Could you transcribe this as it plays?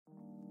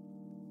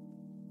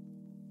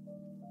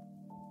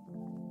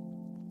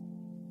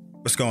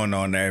What's going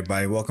on,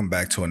 everybody? Welcome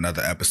back to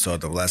another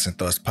episode of Less Than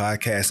Thoughts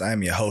Podcast.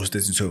 I'm your host,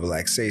 Digital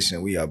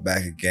Relaxation. We are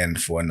back again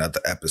for another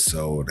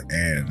episode.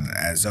 And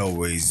as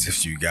always,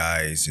 if you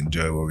guys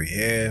enjoy what we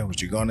hear,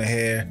 what you're going to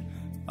hear,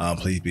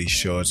 please be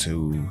sure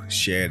to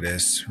share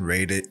this,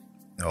 rate it,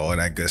 all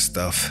that good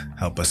stuff.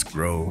 Help us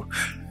grow.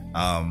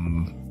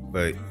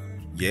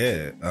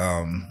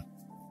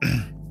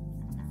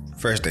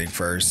 First thing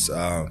first,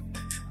 I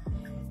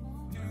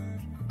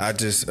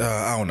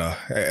don't know.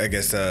 I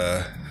guess,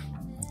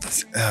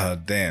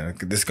 damn,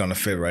 this is gonna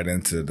fit right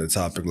into the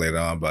topic later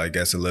on, but I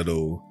guess a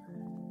little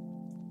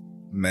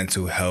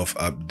mental health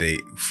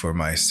update for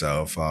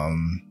myself.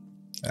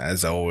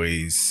 As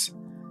always,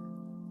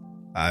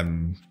 I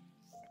don't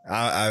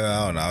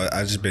know.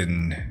 I've just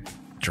been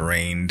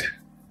drained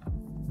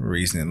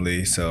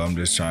recently, so I'm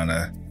just trying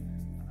to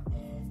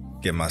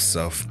get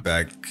myself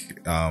back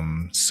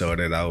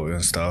sorted out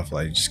and stuff,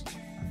 like just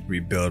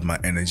rebuild my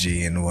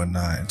energy and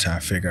whatnot, and try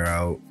to figure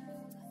out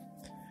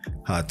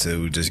how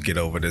to just get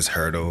over this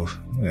hurdle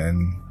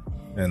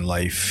and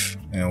life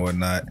and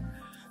whatnot.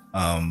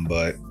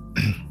 But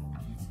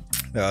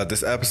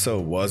this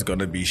episode was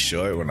gonna be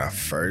short when I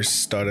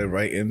first started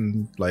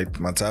writing like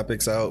my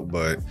topics out,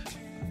 but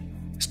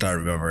started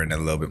remembering a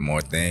little bit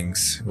more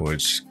things,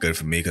 which good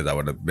for me because I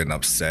would have been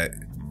upset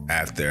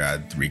after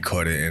I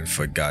recorded and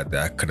forgot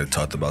that I could have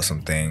talked about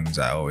some things.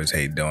 I always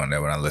hate doing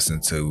that when I listen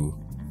to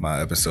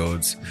my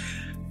episodes.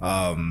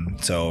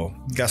 So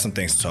got some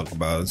things to talk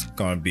about. It's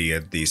gonna be a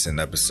decent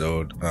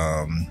episode.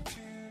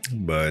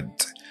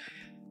 But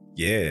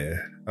yeah,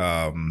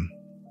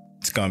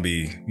 it's gonna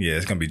be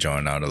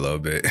drawn out a little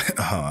bit.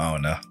 I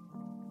don't know.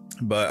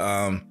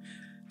 But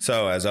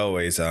so as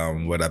always,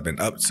 what I've been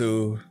up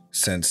to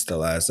since the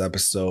last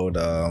episode,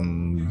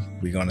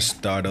 we're gonna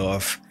start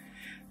off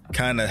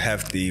kind of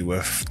hefty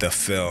with the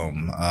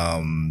film.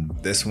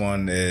 This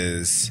one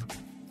is,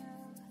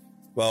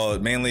 well,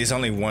 mainly it's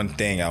only one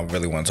thing I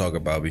really want to talk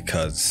about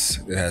because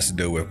it has to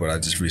do with what I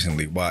just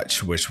recently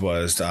watched, which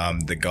was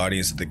the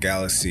Guardians of the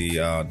Galaxy,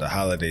 the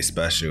holiday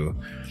special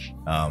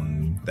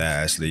that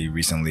actually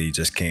recently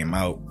just came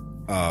out.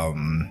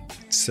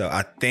 So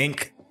I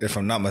think, if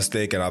I'm not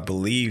mistaken, I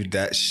believe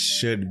that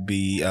should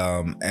be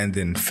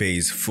ending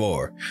phase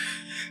 4.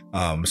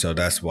 So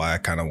that's why I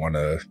kind of want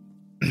to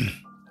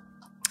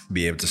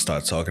be able to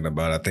start talking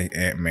about it. I think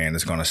Ant-Man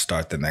is going to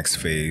start the next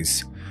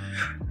phase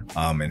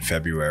in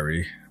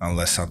February,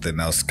 unless something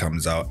else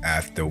comes out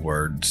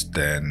afterwards.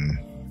 Then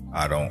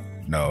I don't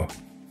know.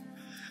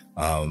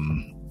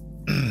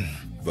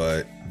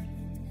 But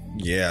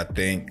yeah, I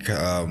think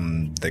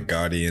the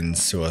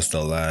Guardians was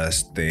the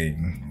last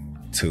thing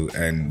to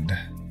end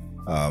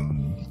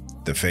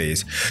the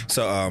phase.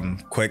 So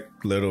quick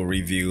little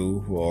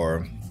review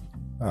or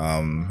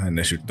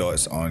initial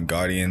thoughts on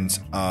Guardians.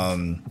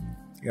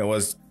 It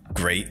was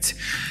great,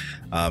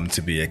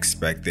 to be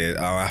expected.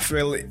 I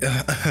feel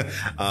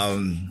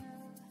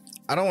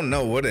I don't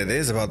know what it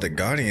is about the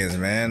Guardians,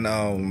 man.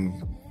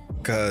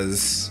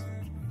 Because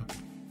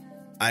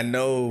I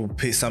know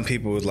some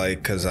people would like,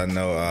 because I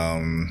know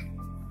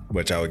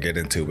which I would get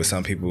into, but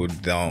some people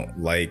don't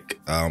like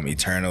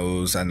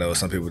Eternals. I know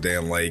some people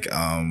didn't like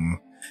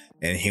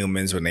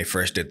Inhumans when they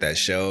first did that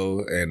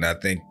show, and I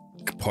think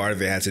part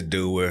of it had to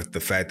do with the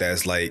fact that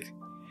it's like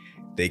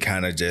they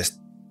kind of just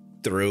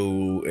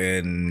threw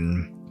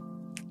in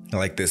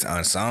like this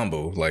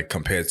ensemble, like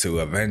compared to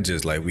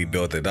Avengers. Like, we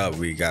built it up,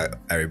 we got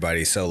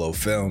everybody solo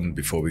filmed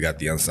before we got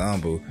the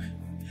ensemble.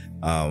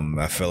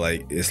 I feel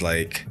like it's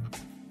like,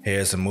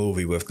 here's a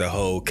movie with the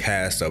whole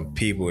cast of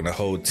people and the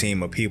whole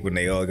team of people, and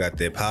they all got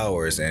their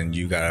powers, and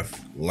you gotta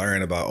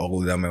learn about all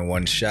of them in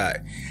one shot.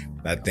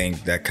 I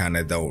think that kind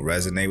of don't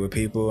resonate with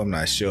people. I'm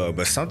not sure,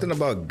 but something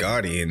about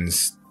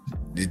Guardians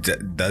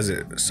does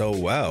it so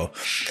well.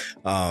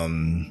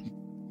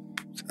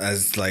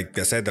 As like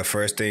I said, the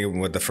first thing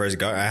with the first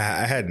Guardian,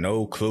 I had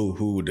no clue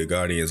who the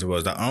Guardians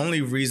was. The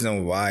only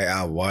reason why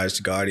I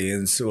watched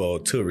Guardians, well,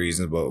 2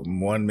 reasons, but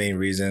one main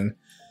reason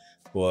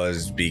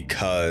was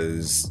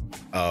because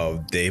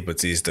of Dave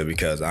Bautista,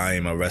 because I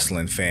am a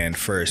wrestling fan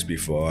first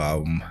before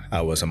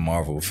I was a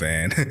Marvel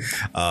fan.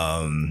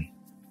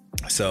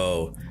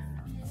 So,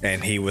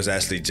 and he was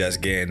actually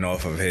just getting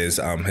off of his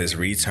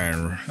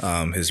return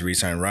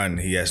run.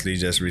 He actually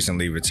just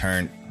recently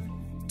returned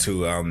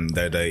to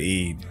the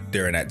E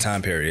during that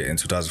time period in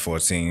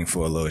 2014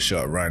 for a little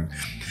short run.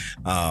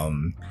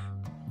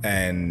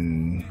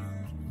 And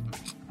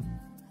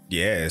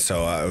yeah,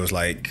 so I was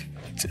like,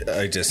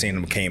 I just seen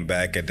him came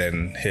back, and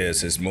then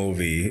here's his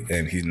movie,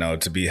 and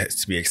to be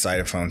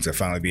excited for him to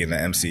finally be in the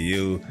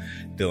MCU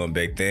doing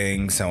big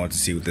things. I want to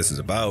see what this is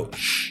about.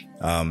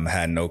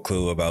 Had no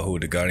clue about who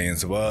the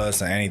Guardians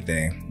was or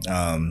anything.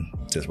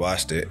 Just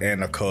watched it,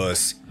 and of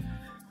course,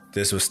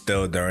 this was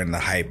still during the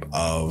hype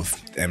of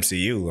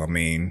MCU. I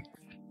mean,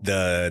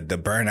 the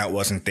burnout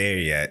wasn't there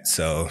yet,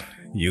 so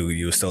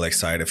you were still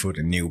excited for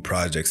the new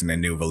projects and the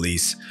new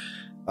release.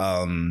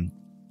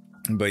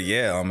 But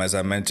yeah, as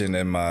I mentioned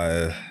in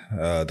my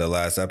not the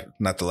last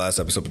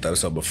episode, but the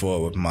episode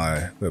before with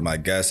my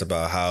guest,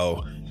 about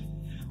how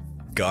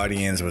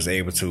Guardians was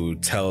able to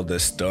tell the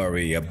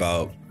story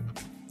about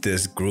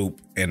this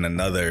group in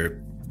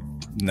another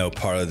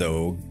part of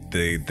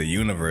the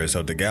universe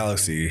of the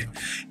galaxy,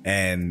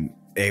 and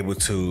able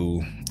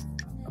to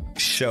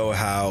show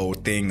how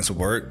things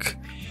work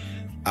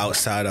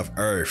outside of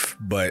Earth,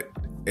 but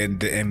it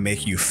didn't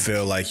make you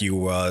feel like you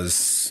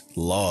was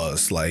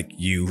lost, like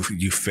you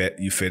fit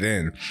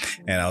in.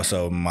 And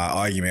also my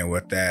argument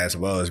with that as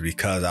well is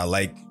because I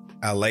like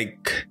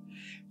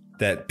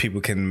that people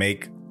can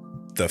make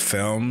the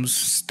films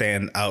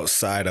stand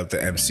outside of the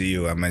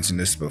MCU. I mentioned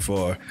this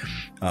before.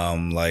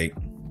 Like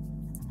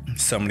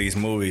some of these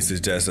movies is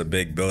just a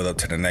big build up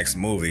to the next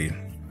movie.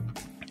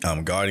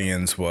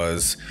 Guardians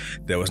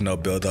there was no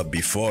build up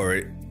before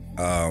it.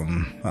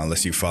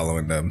 Unless you're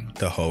following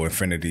the whole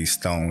Infinity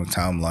Stone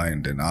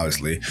timeline, then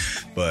obviously,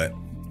 but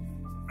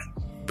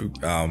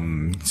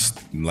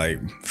like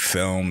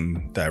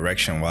film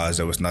direction wise,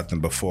 there was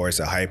nothing before. It's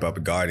a hype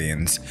up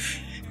Guardians,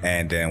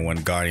 and then when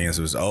Guardians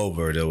was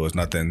over, there was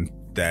nothing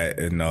that,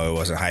 it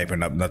wasn't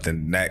hyping up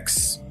nothing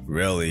next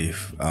really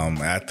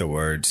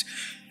afterwards.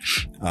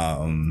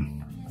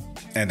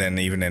 And then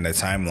even in the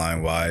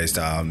timeline wise,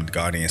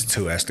 Guardians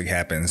 2 actually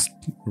happens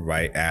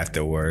right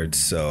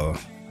afterwards. So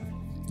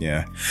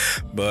yeah,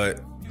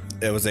 but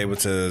it was able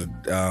to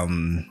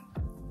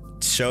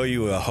show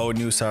you a whole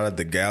new side of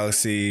the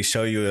galaxy,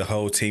 show you a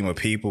whole team of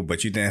people,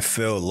 but you didn't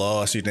feel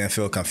lost, you didn't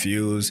feel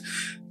confused.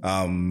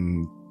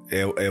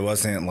 It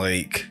wasn't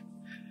like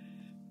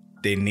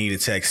they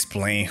needed to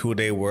explain who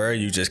they were.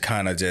 You just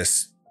kind of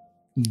just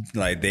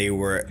like they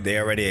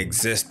already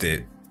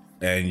existed,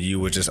 and you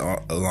were just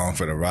along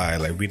for the ride.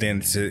 Like we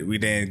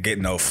didn't get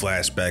no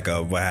flashback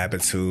of what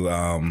happened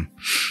to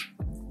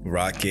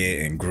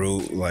Rocket and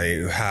Groot,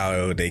 like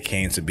how they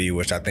came to be,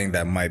 which I think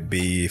that might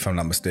be, if I'm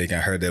not mistaken,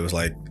 I heard there was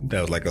like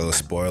a little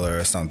spoiler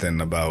or something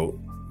about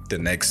the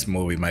next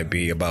movie might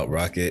be about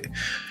Rocket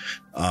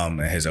and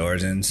his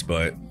origins,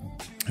 but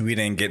we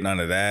didn't get none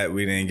of that.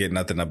 We didn't get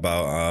nothing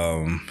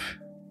about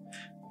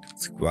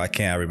why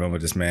can't I remember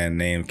this man's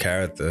name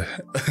character?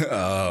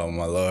 Oh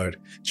my lord,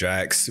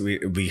 Drax.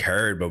 We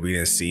heard, but we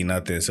didn't see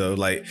nothing. So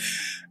like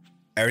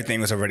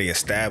everything was already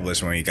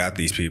established when we got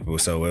these people.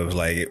 So it was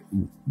like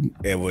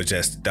it was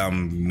just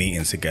them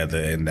meeting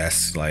together, and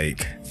that's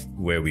like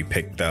where we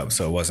picked up.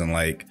 So it wasn't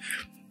like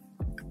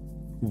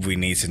we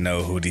need to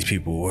know who these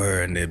people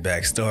were and their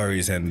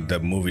backstories, and the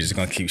movie's just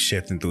gonna keep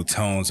shifting through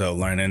tones of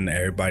learning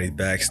everybody's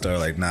backstory.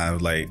 Like, nah,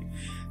 like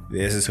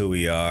this is who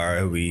we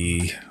are.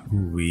 We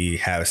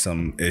have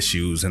some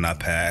issues in our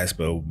past,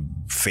 but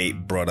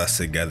fate brought us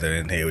together,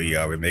 and here we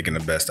are. We're making the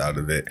best out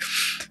of it.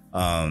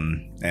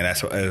 And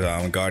that's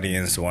what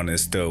Guardians 1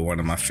 is still one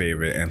of my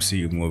favorite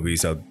MCU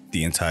movies of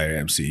the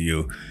entire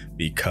MCU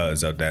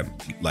because of that,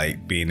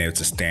 like being able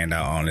to stand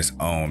out on its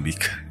own.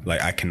 Because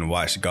like I can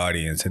watch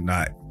Guardians and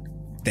not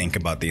think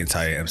about the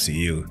entire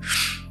MCU.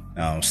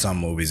 Some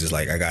movies is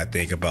like I gotta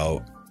think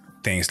about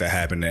things that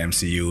happen in the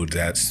MCU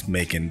that's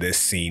making this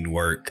scene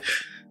work.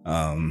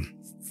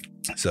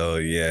 So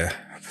yeah,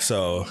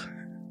 so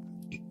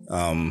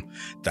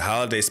the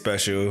holiday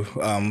special,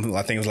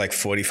 I think it was like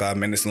 45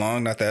 minutes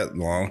long, not that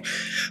long,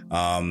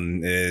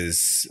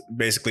 is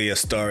basically a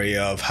story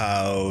of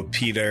how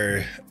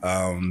Peter,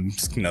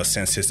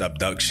 since his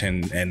abduction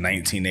in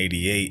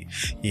 1988,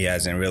 he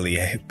hasn't really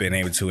been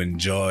able to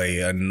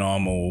enjoy a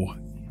normal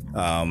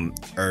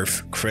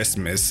Earth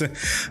Christmas.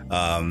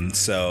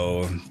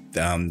 So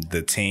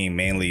the team,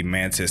 mainly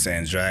Mantis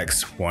and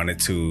Drax, wanted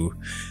to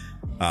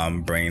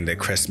bring the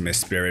Christmas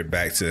spirit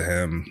back to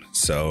him.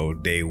 So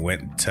they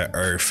went to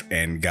Earth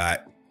and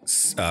got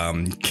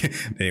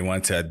they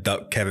wanted to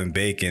abduct Kevin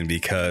Bacon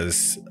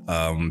because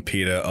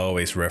Peter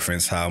always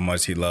referenced how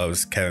much he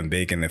loves Kevin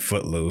Bacon and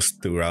Footloose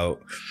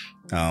throughout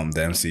the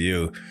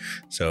MCU.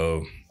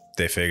 So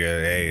they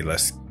figured, hey,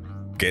 let's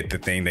get the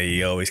thing that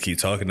you always keep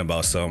talking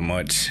about so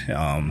much,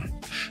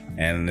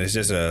 and it's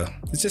just a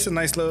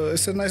nice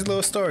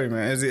little story,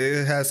 man.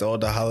 It has all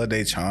the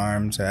holiday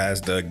charms. It has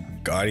the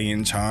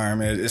Guardian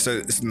charm. It's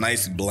a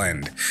nice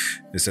blend.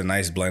 It's a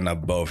nice blend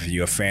of both. If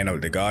you're a fan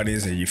of the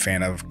Guardians and you're a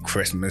fan of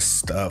Christmas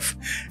stuff,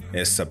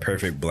 it's a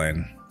perfect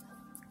blend.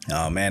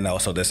 And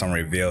also there's some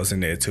reveals in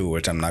there too,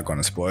 which I'm not going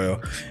to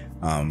spoil,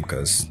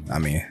 because I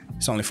mean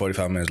it's only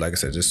 45 minutes. Like I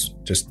said,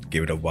 just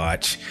give it a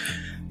watch.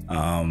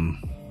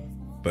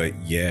 But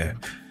yeah,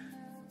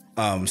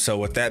 so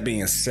with that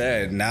being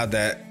said, now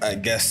that I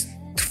guess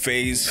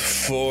phase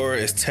 4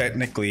 is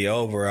technically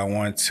over, I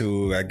want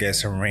to, I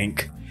guess,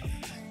 rank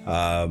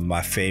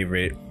my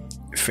favorite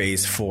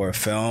phase 4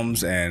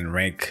 films and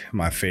rank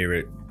my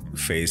favorite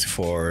phase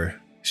 4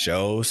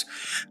 shows.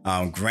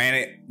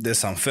 Granted, there's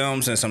some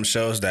films and some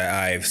shows that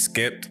I've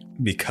skipped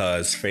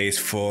because phase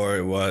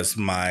 4 was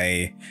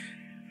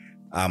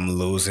I'm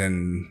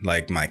losing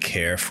like my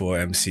care for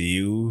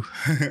MCU.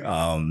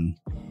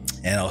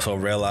 And also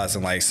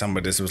realizing like some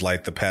of this was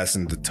like the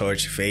passing the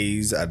torch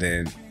phase. I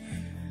didn't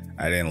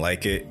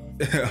like it.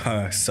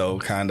 So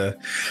kinda.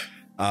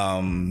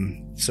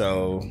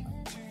 So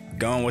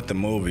going with the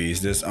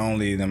movies, there's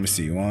only, let me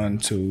see, 1,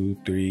 2,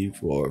 3,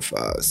 4,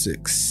 5,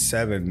 6,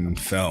 7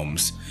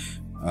 films.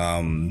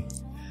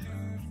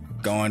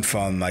 Going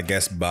from, I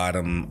guess,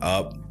 bottom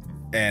up.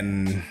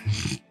 And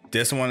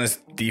this one is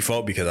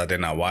default because I did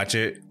not watch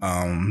it.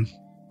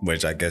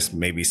 Which I guess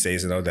maybe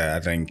says that I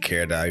didn't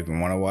care that I even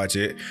want to watch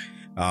it.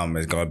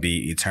 It's going to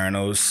be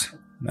Eternals.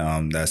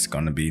 That's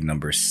going to be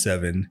number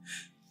 7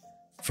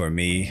 for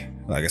me.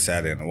 Like I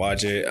said, I didn't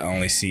watch it. I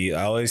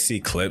always see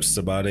clips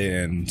about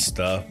it and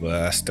stuff, but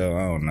I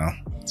don't know.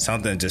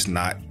 Something just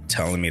not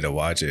telling me to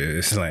watch it.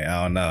 It's like,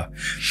 I don't know.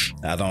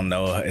 I don't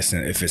know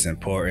if it's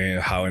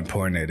important, how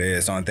important it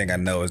is. The only thing I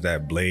know is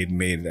that Blade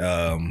made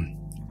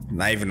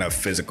not even a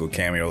physical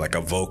cameo, like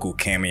a vocal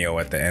cameo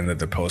at the end of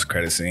the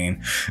post-credit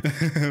scene.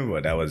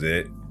 But that was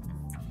it.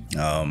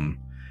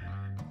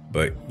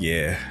 But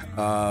yeah.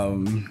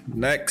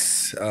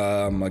 Next,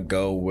 I'm gonna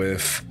go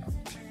with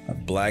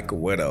Black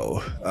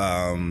Widow.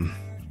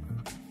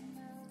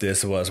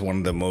 This was one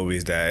of the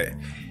movies that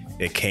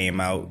it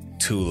came out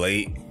too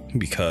late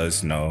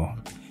because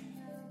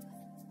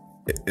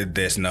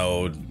there's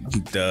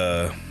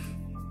the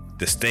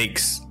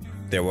stakes.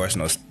 There were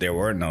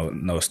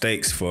no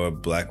stakes for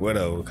Black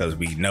Widow because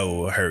we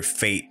know her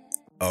fate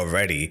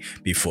already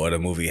before the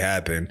movie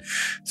happened.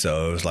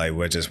 So it was like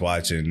we're just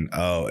watching.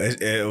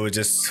 It was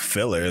just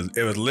filler.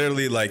 It was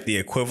literally like the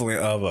equivalent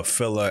of a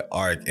filler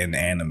arc in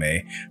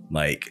anime.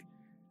 Like,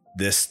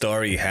 this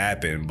story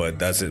happened, but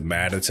does it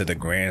matter to the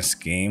grand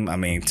scheme? I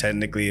mean,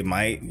 technically it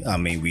might. I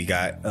mean, we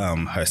got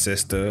her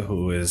sister,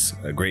 who is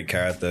a great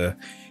character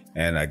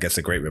and I guess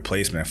a great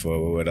replacement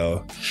for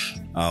Widow.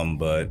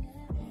 But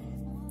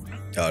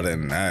other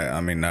than that, I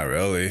mean, not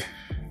really.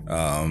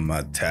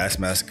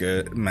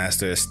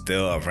 Taskmaster is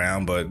still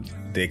around, but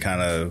they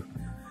kind of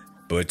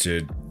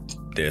butchered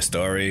their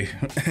story.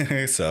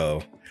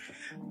 So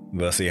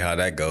we'll see how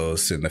that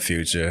goes in the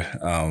future.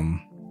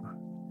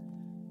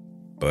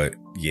 But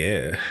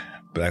yeah,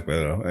 Black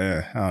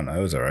Widow, I don't know,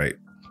 it was alright.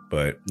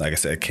 But like I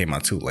said, it came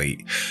out too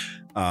late.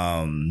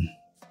 Going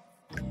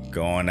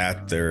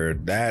after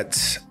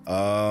that,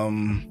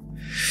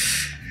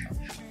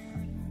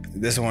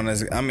 this one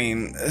is, I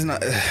mean, this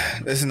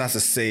is not to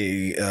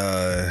say,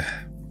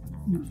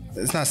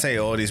 it's not saying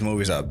all these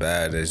movies are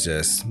bad. It's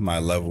just my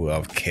level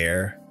of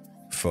care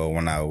for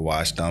when I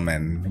watched them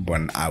and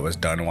when I was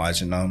done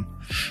watching them.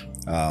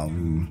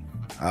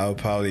 I would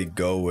probably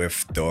go with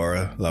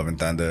Thor: Love and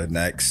Thunder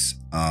next.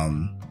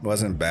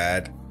 Wasn't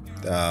bad.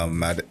 I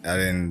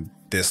didn't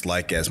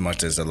dislike it as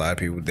much as a lot of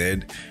people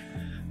did,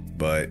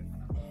 but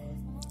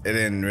it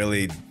didn't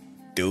really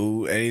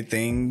do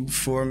anything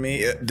for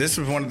me. This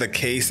was one of the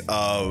case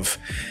of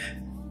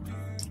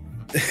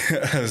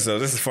so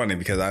this is funny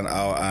because I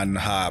know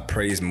how I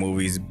praise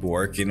movies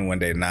working when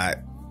they're not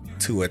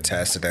too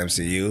attached to the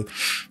MCU.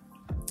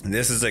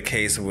 This is a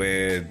case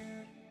where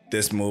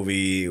this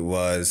movie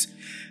was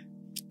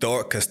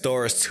Thor, because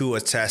Thor is too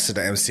attached to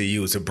the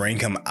MCU. To bring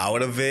him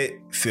out of it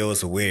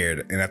feels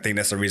weird, and I think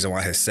that's the reason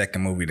why his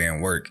second movie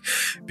didn't work,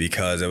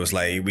 because it was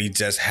like we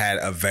just had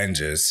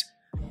Avengers.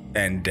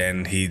 And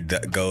then he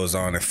goes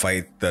on to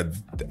fight the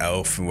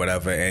elf and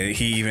whatever. And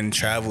he even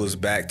travels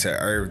back to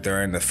Earth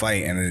during the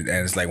fight. And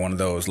it's like one of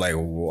those, like,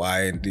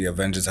 why are the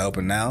Avengers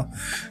helping now?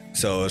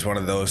 So it's one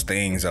of those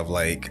things of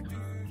like,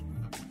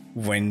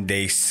 when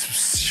they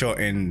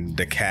shorten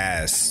the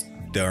cast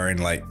during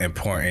like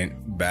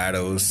important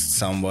battles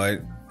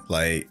somewhat,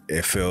 like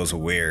it feels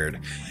weird.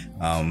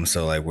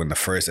 So like when the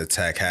first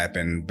attack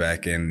happened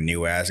back in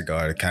New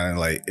Asgard, it kind of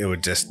like, it was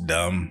just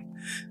dumb.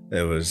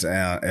 It was,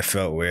 it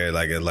felt weird.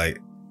 Like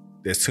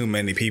there's too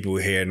many people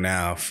here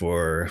now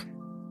for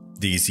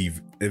these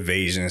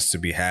evasions to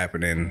be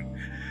happening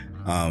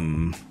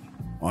on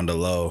the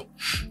low.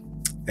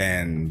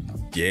 And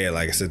yeah,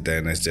 like I said,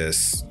 then it's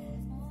just,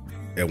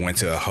 it went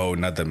to a whole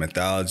nother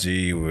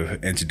mythology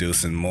with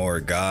introducing more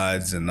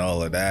gods and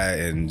all of that.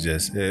 And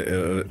just,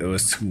 it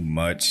was too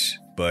much,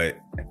 but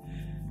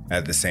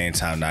at the same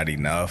time, not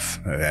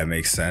enough, if that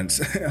makes sense.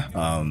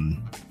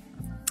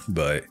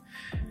 But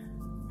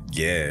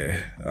yeah,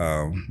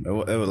 it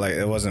was like,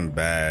 it wasn't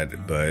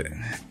bad, but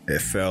it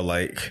felt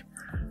like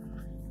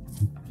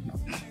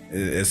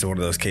it's one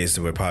of those cases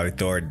where probably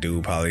Thor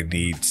probably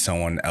need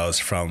someone else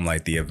from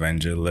like the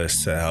Avenger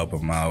list to help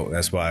him out.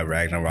 That's why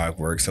Ragnarok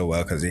worked so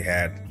well, because he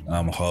had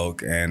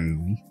Hulk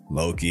and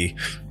Loki.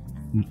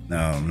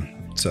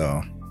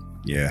 So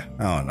yeah,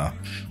 I don't know.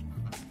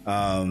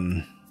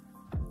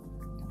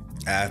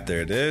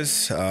 After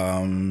this,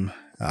 I'm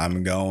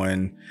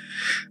going,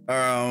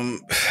 I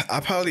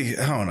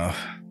don't know.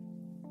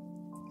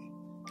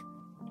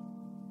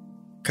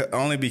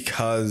 Only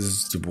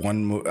because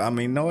one movie, I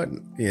mean, know what?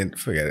 Yeah,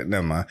 forget it.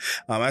 Never mind.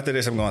 After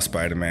this, I'm going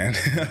Spider-Man.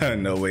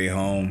 No Way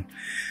Home.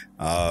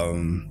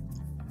 You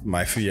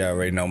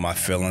already know my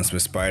feelings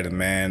with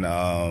Spider-Man.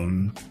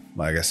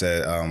 Like I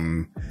said,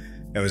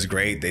 it was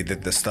great. They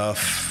did the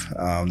stuff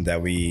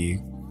that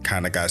we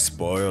kind of got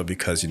spoiled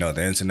because,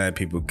 the internet,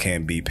 people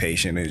can't be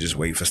patient and just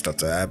wait for stuff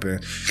to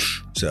happen.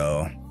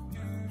 So,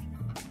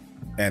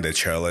 and the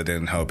trailer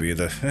didn't help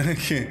either.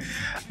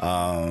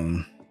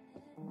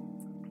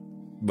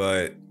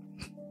 But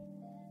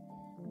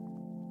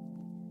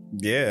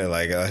yeah,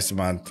 like that's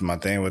my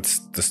thing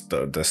with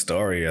the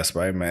story of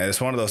Spider-Man.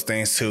 It's one of those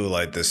things too.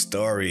 Like the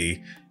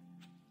story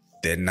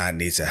did not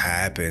need to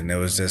happen. It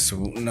was just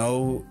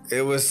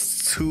it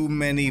was too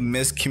many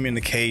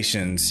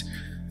miscommunications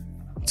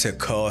to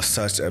cause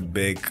such a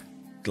big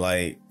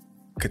like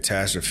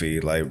catastrophe.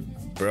 Like,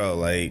 bro,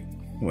 like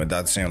when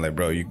Dr. Strange, like,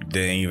 bro, you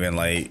didn't even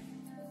like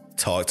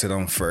talk to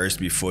them first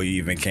before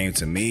you even came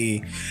to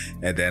me,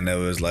 and then it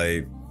was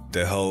like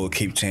the whole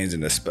keep changing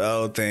the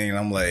spell thing.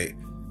 I'm like,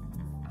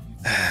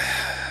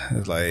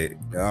 it's like,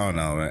 I don't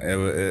know, man.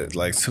 It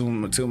like too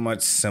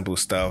much simple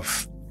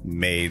stuff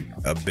made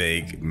a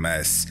big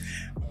mess.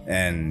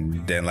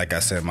 And then, like I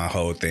said, my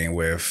whole thing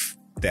with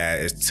that,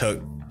 it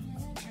took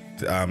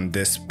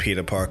this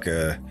Peter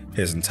Parker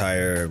his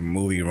entire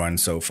movie run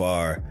so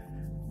far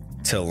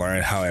to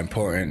learn how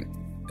important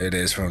it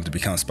is for him to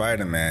become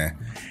Spider-Man.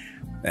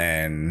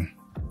 And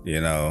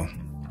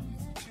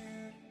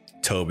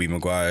Tobey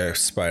Maguire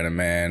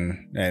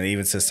Spider-Man, and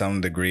even to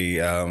some degree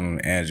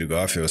Andrew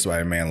Garfield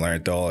Spider-Man,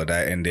 learned all of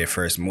that in their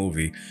first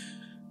movie.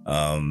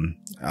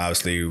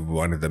 Obviously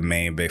one of the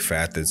main big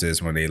factors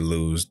is when they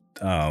lose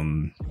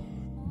Ben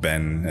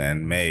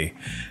and May,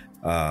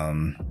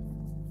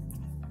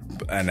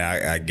 and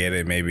I get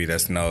it, maybe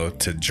that's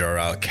to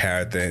draw out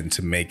character and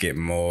to make it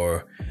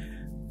more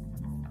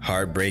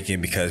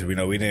heartbreaking, because we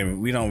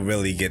don't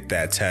really get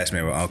that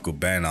attachment with Uncle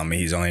Ben. I mean,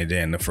 he's only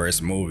there in the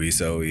first movie,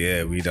 so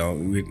yeah, we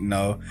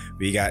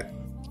got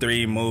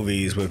 3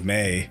 movies with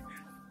May.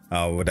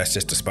 Well, that's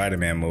just the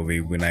Spider-Man movie.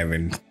 We're not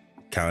even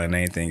counting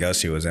anything else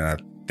she was in. I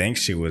think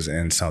she was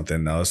in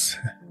something else.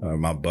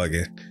 Am I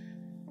bugging?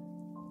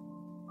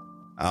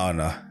 I don't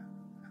know.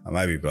 I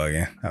might be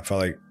bugging. I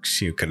felt like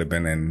she could have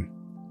been in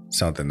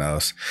something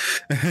else.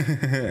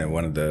 In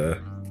one of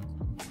the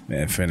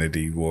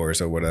Infinity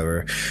Wars or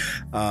whatever.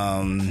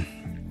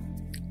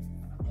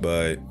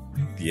 But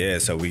yeah,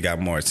 so we got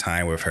more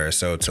time with her,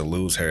 so to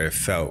lose her, it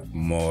felt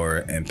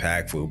more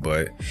impactful.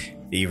 But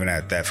even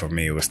at that, for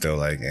me, it was still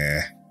like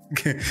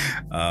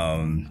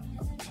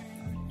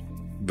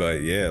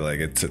but yeah, like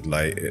it took,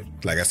 like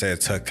I said,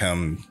 it took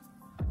him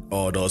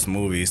all those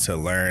movies to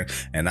learn.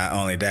 And not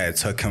only that, it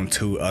took him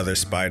 2 other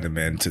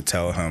Spider-Men to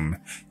tell him,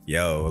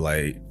 yo,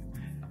 like,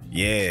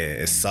 yeah,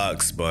 it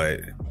sucks,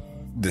 but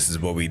this is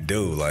what we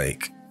do.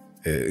 Like,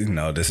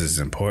 this is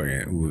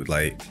important.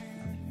 Like,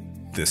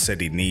 the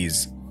city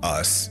needs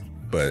us,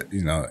 but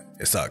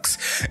it sucks.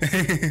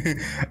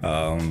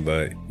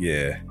 But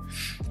yeah,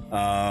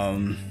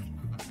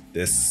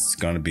 this is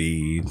gonna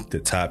be the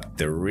top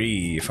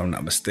 3 if I'm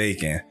not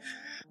mistaken.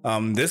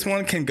 This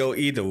one can go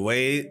either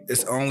way.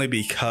 It's only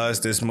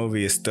because this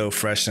movie is still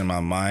fresh in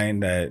my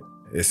mind that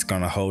it's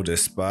gonna hold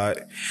this spot.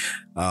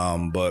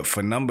 But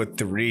for number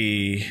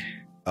 3,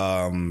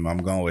 I'm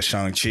going with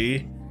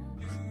Shang-Chi.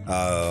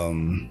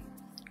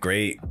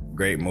 Great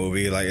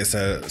movie. Like I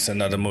said, it's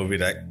another movie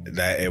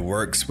that it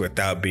works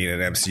without being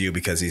an MCU,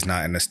 because he's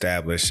not an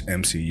established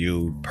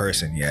MCU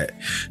person yet.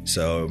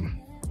 So,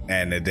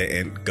 and it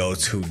didn't go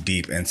too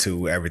deep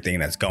into everything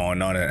that's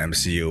going on in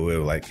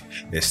MCU.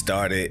 It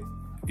started,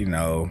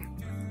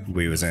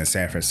 we was in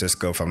San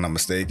Francisco, if I'm not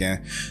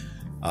mistaken.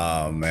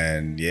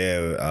 And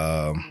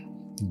yeah,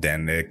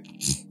 then it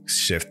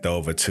shifted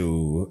over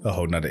to a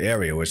whole nother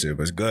area, which it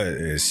was good.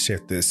 It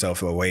shifted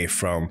itself away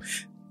from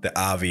the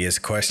obvious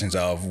questions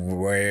of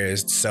where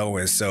is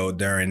so-and-so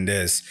during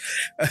this.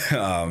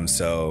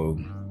 So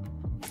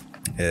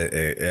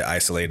it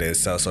isolated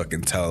itself so it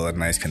can tell a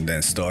nice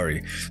condensed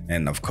story.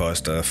 And of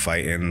course, the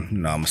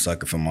fighting, I'm a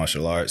sucker for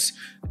martial arts.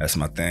 That's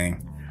my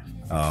thing.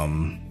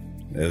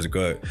 It was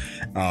good.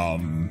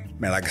 Man,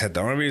 like I said, the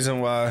only reason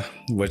why,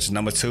 which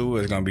number 2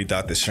 is going to be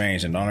Doctor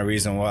Strange. And the only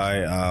reason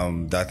why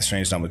Doctor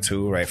Strange number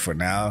 2 right for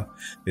now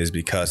is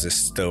because it's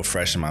still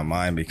fresh in my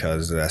mind,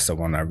 because that's the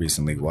one I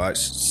recently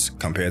watched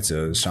compared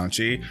to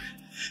Shang-Chi.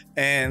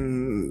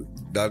 And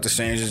Doctor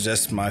Strange is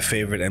just my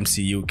favorite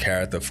MCU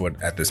character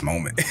at this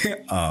moment.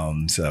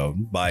 So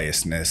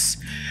biasness.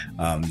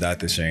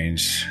 Doctor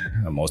Strange,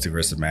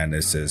 Multiverse of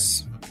Madness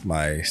is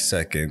my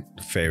second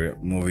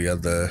favorite movie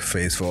of the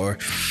Phase 4.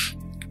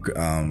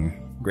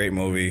 Great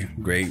movie,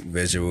 great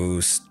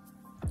visuals.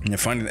 And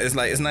funny, it's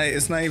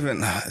not even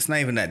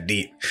that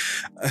deep,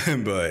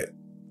 but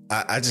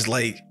I just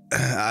like,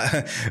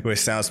 which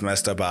sounds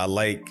messed up, but I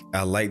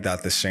like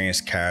Doctor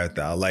Strange's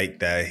character. I like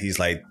that he's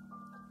like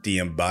the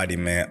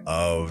embodiment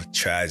of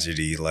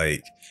tragedy.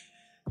 Like,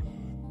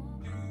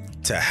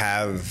 to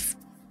have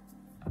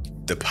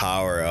the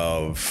power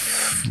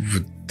of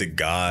the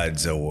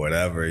gods or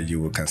whatever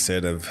you would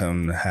consider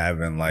him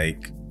having,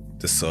 like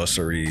the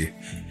sorcery,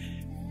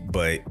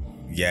 but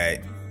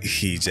yet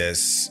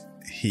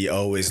he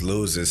always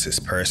loses his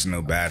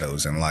personal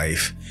battles in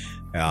life.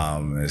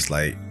 It's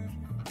like,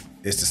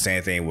 it's the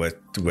same thing with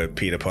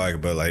Peter Parker,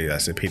 but like I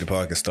said, Peter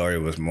Parker's story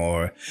was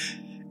more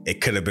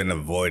it could have been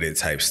avoided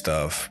type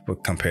stuff.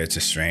 But compared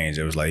to Strange,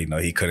 it was like,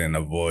 he couldn't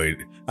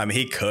avoid. I mean,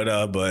 he could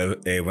have,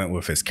 but it went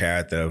with his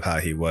character of how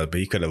he was. But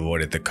he could have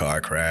avoided the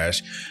car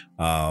crash.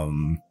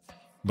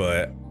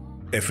 But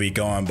if we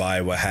go on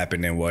by what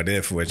happened in What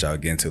If, which I'll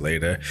get into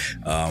later,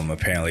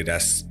 apparently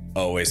that's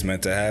always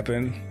meant to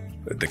happen.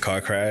 The car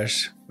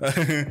crash.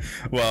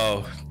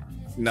 Well,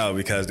 no,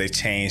 because they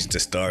changed the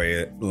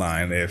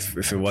storyline.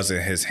 If it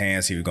wasn't his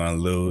hands, he was gonna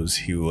lose.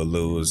 He would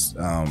lose.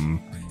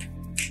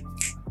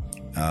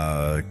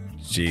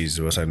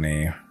 What's her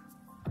name?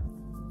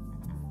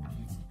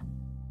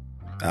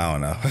 I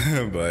don't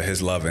know, but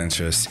his love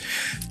interest.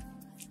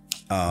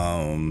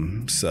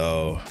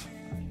 So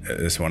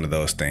it's one of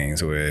those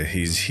things where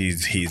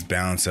he's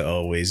bound to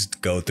always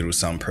go through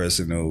some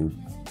personal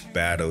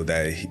battle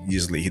that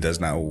usually he does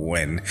not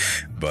win,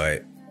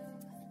 but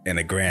in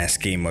the grand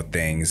scheme of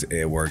things,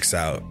 it works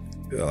out.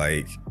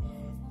 Like,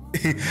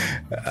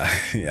 I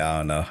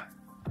don't know,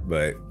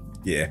 but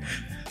yeah.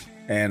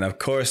 And of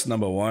course,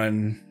 number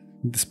one,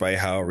 despite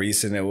how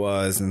recent it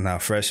was and how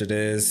fresh it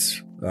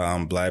is,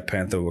 Black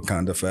Panther: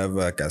 Wakanda Forever.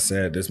 Like I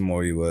said, this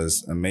movie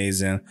was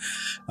amazing.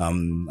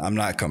 I'm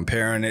not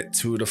comparing it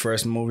to the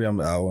first movie.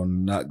 I will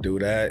not do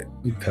that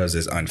because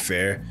it's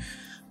unfair.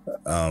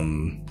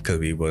 Because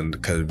we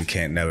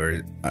can't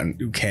never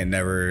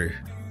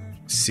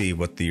see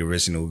what the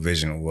original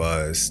vision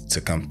was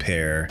to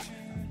compare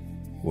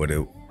what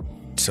it's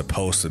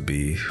supposed to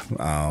be.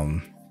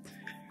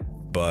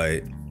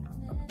 But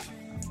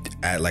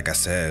like I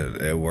said,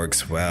 it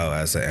works well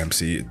as an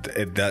MCU.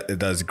 It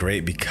does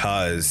great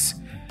because,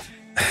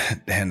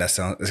 and it's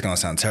gonna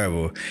sound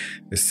terrible.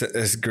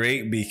 It's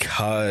great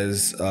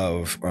because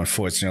of,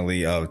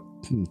 unfortunately, of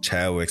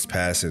Chadwick's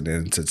passing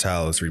and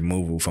T'Challa's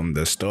removal from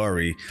the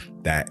story,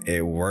 that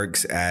it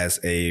works as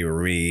a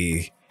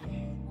reboot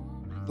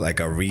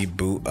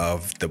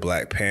of the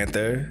Black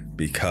Panther,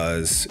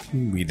 because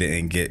we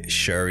didn't get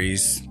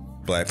Shuri's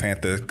Black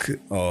Panther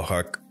or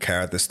her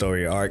character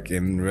story arc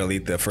in really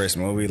the first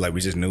movie. Like,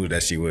 we just knew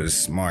that she was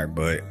smart,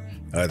 but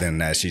other than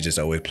that, she just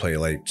always played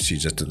like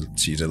she's a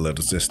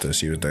little sister.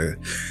 She was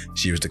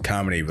the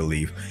comedy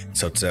relief.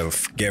 So to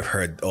give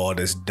her all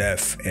this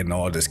depth and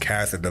all this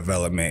character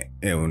development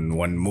in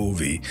one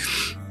movie,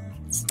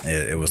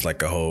 it was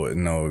like a whole,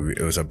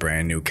 it was a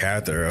brand new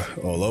character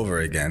all over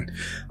again.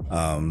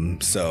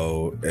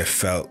 So it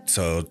felt,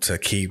 so to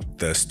keep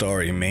the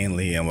story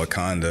mainly in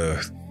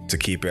Wakanda, to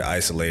keep it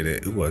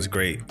isolated, it was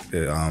great.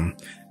 And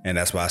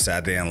that's why I said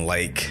I didn't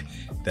like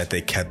that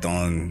they kept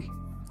on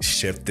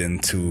shifting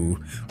to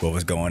what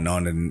was going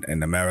on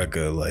in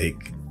America.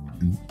 Like,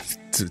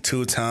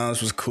 two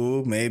times was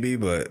cool maybe,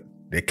 but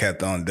they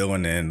kept on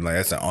doing it, and like,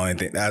 that's the only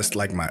thing. That's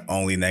like my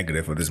only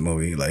negative for this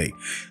movie. Like,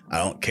 I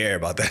don't care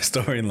about that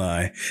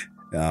storyline.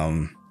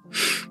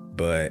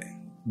 But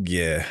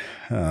yeah,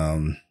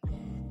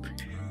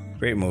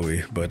 great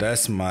movie. But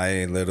that's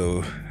my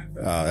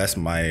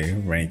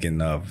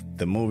ranking of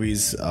the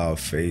movies of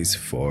Phase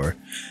 4.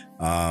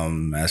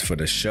 As for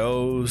the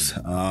shows,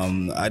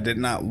 I did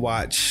not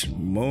watch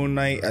Moon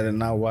Knight. I did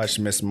not watch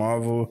Miss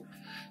Marvel.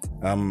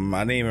 I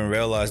didn't even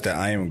realize that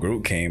I Am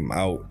Groot came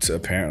out,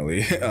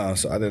 apparently.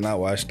 So I did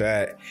not watch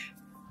that.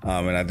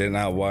 And I did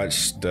not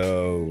watch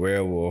the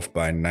Werewolf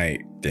by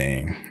Night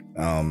thing.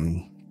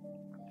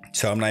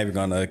 So I'm not even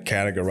gonna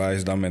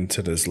categorize them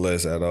into this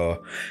list at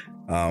all.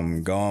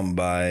 Going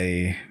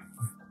by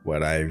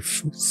what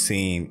I've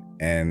seen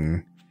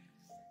and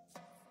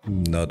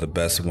the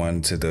best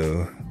one to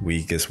the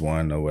weakest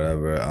one or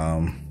whatever.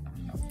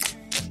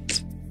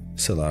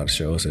 It's a lot of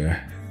shows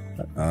here.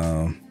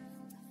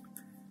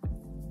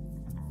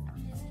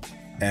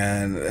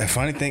 And the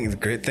funny thing, the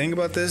great thing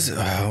about this,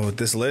 with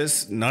this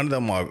list, none of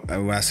them are,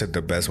 when I said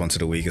the best one to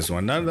the weakest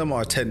one, none of them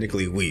are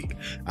technically weak.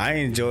 I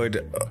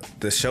enjoyed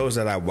the shows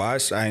that I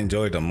watched. I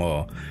enjoyed them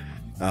all.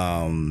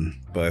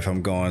 But if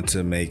I'm going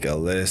to make a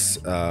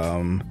list,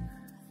 I'll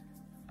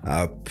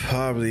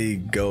probably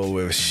go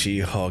with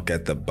She-Hulk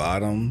at the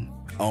bottom,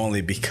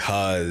 only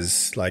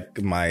because, like,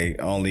 my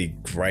only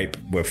gripe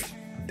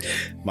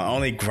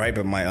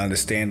and my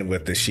understanding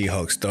with the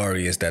She-Hulk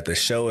story is that the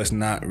show is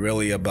not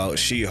really about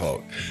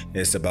She-Hulk.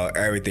 It's about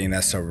everything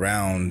that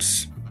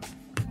surrounds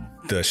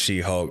the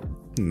She-Hulk,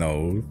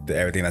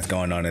 everything that's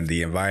going on in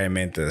the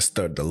environment,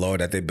 the lore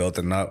that they built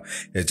up.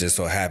 It just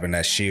so happened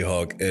that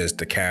She-Hulk is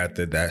the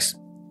character that's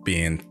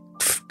being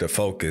the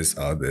focus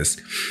of this.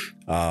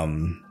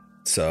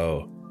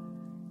 So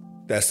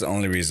that's the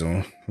only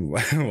reason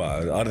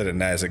why. Other than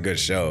that, it's a good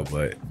show,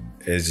 but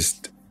it's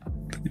just,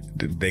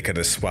 they could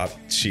have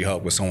swapped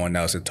She-Hulk with someone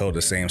else and told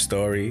the same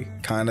story,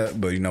 kind of,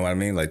 but you know what I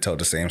mean? Like, told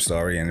the same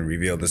story and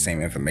revealed the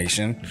same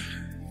information,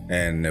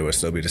 and it would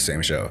still be the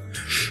same show.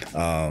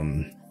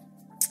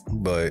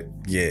 But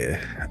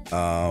yeah.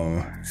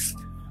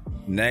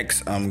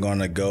 Next, I'm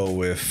gonna go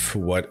with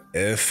What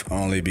If,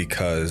 only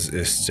because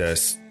it's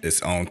just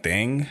its own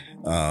thing.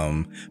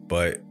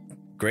 But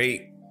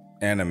great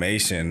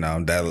animation.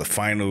 That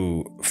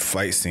final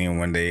fight scene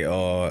when they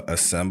all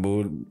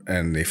assembled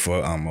and they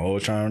fought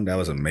Ultron, that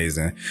was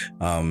amazing.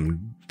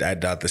 that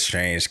Doctor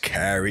Strange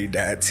carried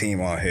that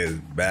team on his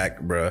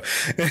back, bro.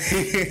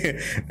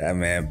 That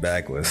man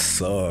back was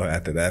sore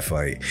after that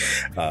fight.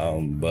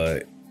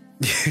 But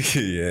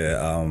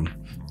yeah,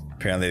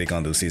 apparently they're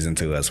gonna do season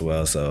 2 as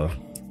well, so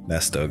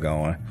that's still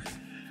going.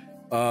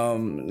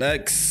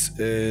 Next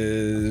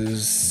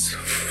is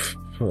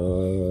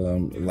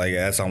like,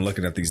 as I'm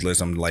looking at these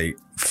lists, I'm like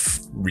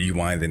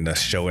rewinding the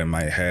show in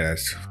my head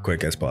as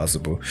quick as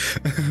possible.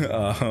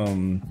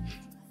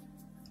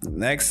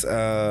 Next,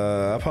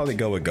 I'll probably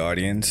go with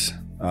Guardians.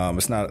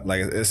 It's not like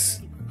it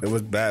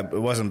was bad.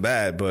 It wasn't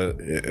bad, but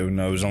it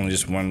was only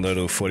just one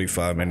little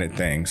 45-minute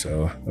thing,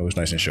 so it was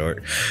nice and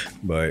short.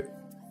 But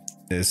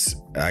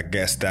I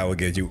guess that would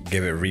give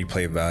it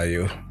replay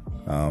value,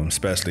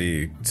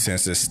 especially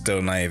since it's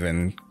still not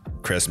even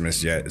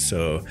Christmas yet,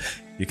 so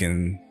you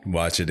can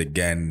watch it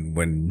again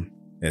when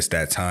it's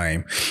that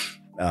time.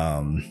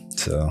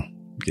 So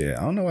yeah,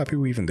 I don't know why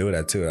people even do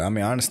that too. I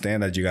mean, I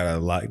understand that you gotta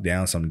lock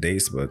down some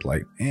dates, but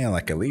like, man,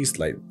 like at least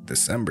like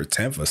December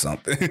 10th or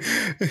something.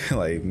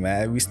 Like,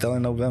 man, we still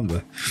in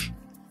November.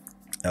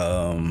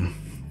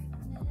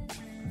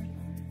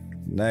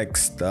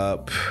 Next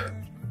up,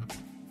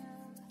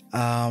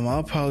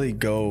 I'll probably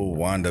go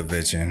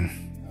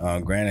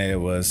WandaVision. Granted, it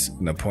was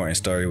an important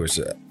story,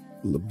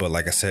 but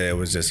like I said, it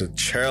was just a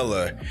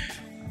trailer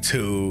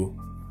to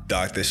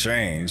Doctor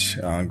Strange.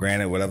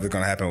 Granted, whatever's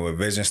gonna happen with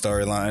Vision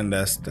storyline,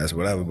 that's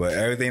whatever. But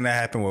everything that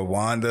happened with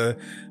Wanda,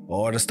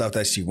 all the stuff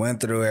that she went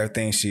through,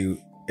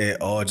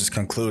 it all just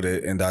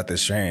concluded in Doctor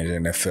Strange,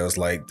 and it feels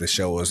like the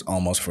show was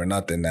almost for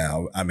nothing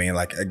now. I mean,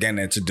 like, again,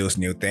 they introduced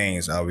new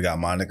things. We got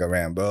Monica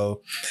Rambeau.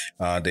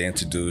 They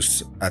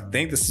introduced, I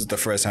think this is the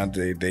first time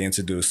they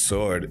introduced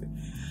Sword.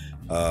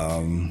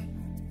 I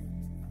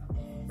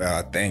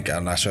think,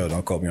 I'm not sure,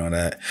 don't quote me on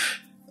that.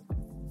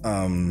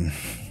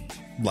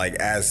 Like,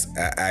 as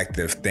an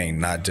active thing,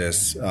 not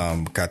just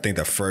I think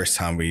the first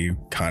time we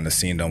kind of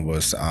seen them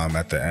was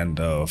at the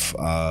end of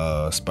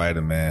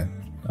Spider-Man,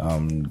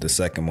 the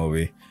second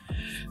movie.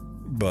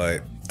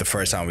 But the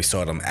first time we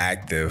saw them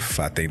active,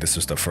 I think this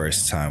was the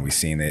first time we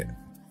seen it.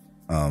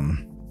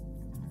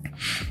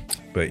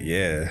 But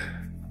yeah,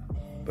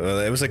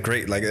 it was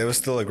it was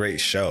still a great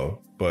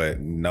show,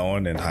 but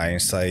knowing in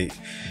hindsight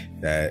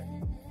that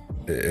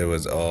it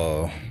was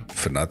all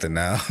for nothing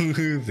now.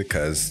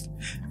 Because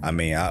I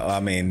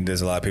mean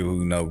there's a lot of people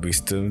who know, we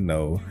still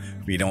know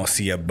we don't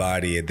see a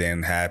body, it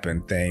didn't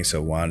happen thing.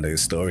 So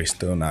Wanda's story's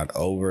still not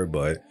over,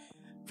 but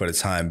for the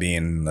time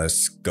being,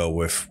 let's go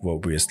with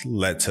what we're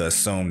led to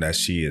assume, that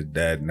she is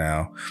dead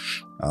now.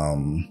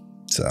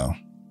 So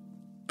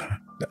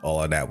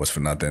all of that was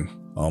for nothing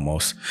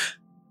almost.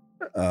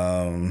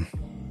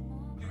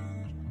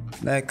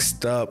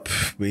 Next up,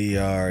 we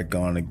are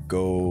gonna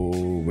go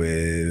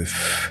with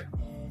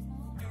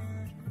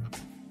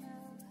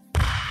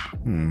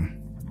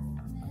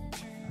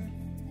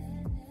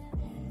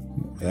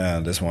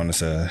this one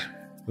is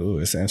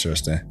it's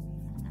interesting.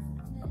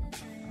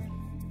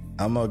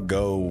 I'm gonna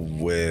go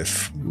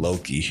with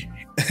Loki.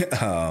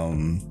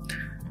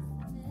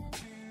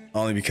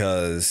 Only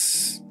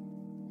because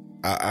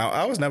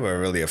I was never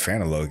really a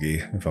fan of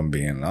Loki, if I'm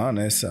being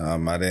honest. I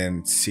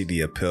didn't see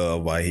the appeal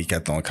of why he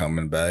kept on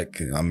coming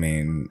back. I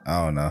mean,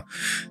 I don't know.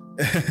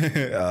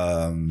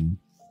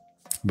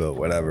 But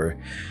whatever.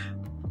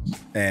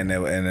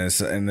 That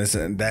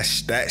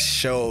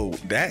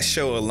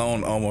show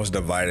alone almost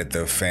divided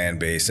the fan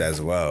base as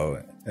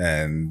well.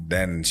 And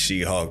then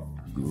She-Hulk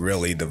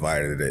really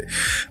divided it.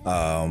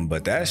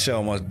 But that show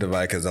almost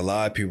divided because a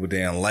lot of people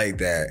didn't like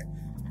that.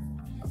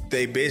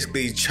 They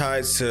basically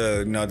tried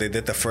to, they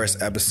did the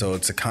first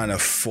episode to kind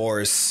of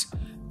force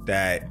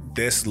that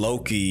this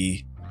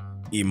Loki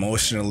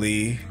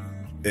emotionally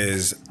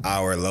is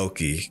our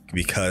Loki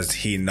because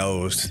he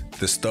knows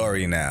the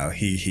story now.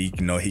 He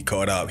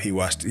caught up. He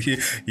watched.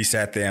 He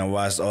sat there and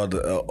watched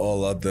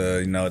all of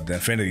the the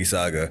Infinity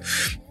Saga.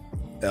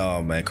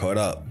 And caught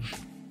up,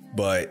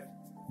 but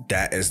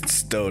that is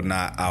still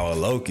not our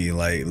Loki.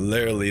 Like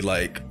literally,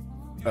 like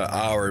an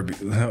hour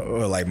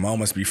or like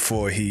moments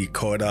before he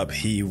caught up,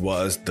 he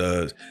was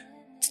the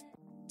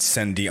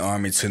send the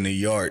army to New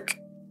York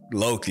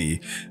Loki.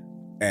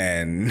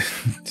 And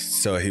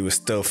so he was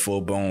still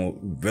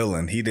full-blown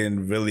villain. He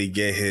didn't really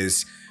get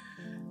his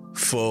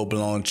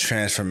full-blown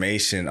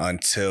transformation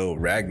until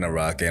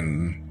Ragnarok.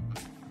 And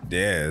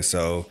yeah,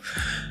 so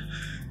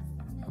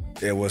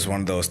it was one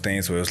of those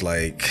things where it was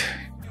like,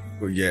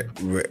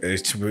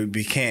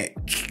 we can't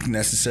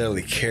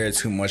necessarily care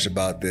too much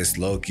about this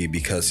Loki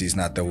because he's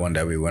not the one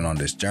that we went on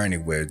this journey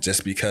with.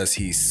 Just because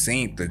he's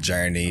seen the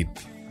journey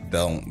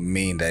don't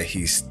mean that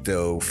he's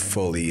still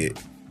fully...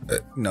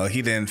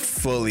 he didn't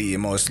fully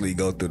emotionally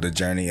go through the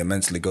journey and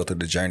mentally go through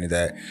the journey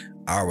that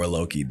our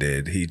Loki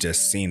did. He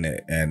just seen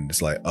it and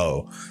it's like,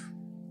 oh,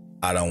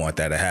 I don't want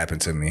that to happen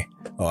to me.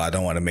 Oh, I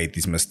don't want to make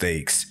these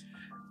mistakes.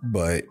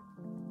 But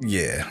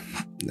yeah,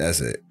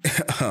 that's it.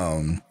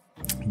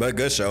 But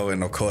good show.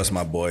 And of course,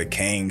 my boy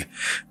Kang,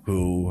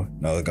 who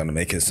is going to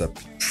make his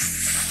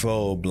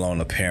full blown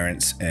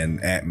appearance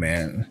in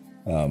Ant-Man.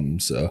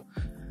 So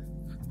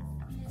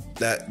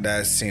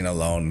that scene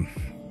alone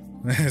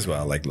is why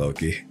I like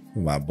Loki.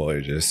 My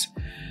boy just,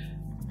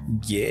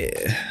 yeah,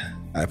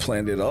 I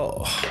planned it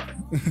all.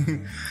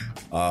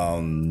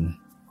 And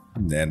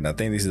I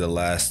think these are the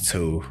last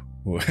two,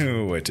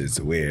 which is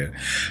weird.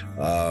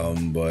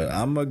 But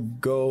I'm gonna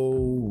go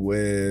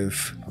with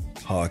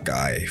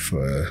Hawkeye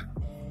for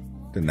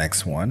the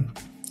next one.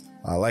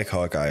 I like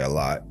Hawkeye a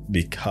lot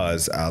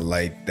because I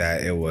like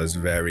that it was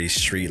very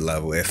street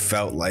level. It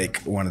felt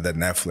like one of the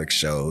Netflix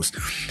shows,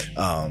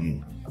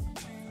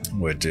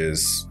 which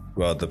is,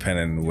 well,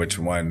 depending which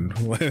one.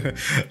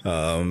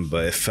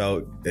 But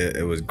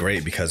it was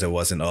great because it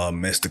wasn't all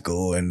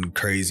mystical and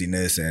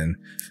craziness and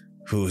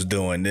who's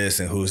doing this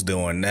and who's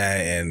doing that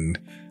and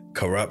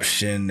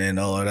corruption and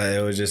all of that.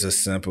 It was just a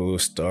simple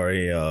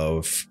story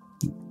of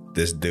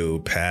this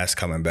dude past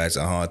coming back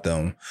to haunt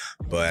them,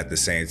 but at the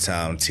same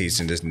time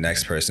teaching this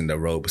next person the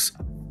ropes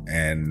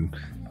and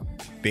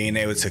being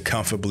able to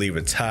comfortably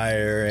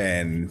retire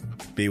and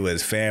be with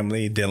his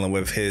family, dealing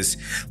with his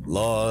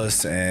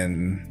loss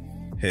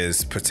and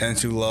his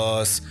potential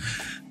loss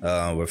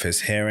with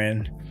his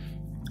hearing.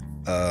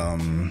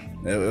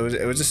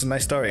 It was just a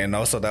nice story, and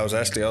also that was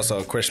actually also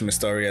a Christmas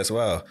story as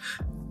well.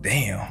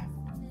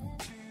 Damn,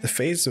 the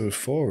Phase of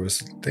 4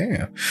 was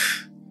damn.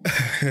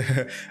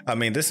 I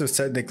mean, this was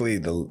technically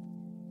the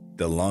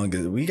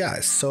longest. We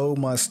got so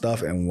much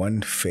stuff in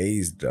one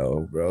phase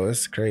though, bro.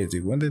 It's crazy.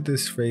 When did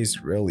this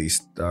phase really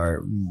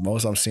start?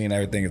 Most I'm seeing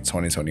everything in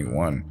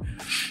 2021.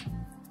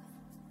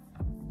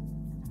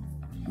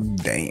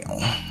 Damn.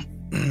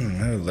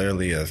 It was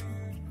literally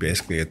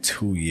basically a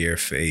 2-year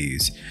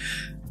phase.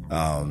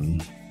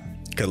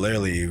 Cause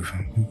literally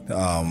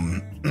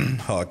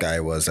Hawkeye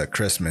was a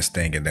Christmas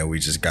thing, and then we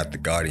just got the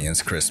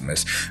Guardians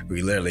Christmas.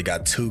 We literally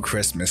got 2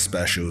 Christmas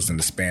specials in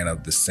the span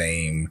of the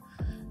same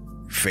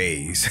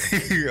phase.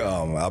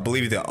 I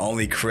believe the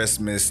only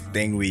Christmas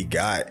thing we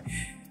got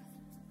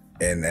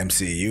in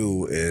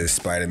MCU is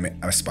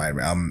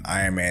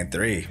Iron Man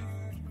 3.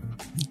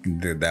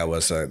 That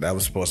was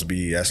supposed to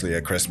be actually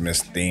a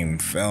Christmas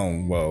themed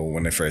film. Well,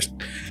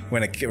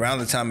 around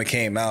the time it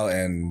came out,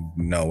 and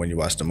when you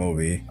watch the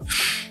movie.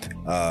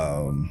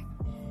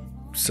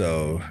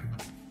 So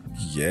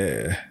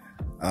yeah,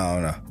 I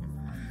don't know,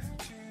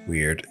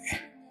 weird,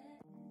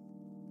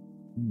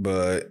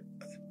 but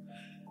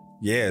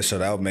yeah. So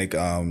that would make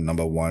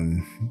number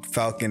 1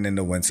 Falcon and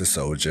the Winter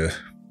Soldier.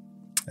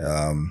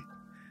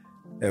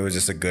 It was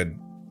just a good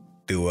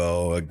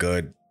duo, a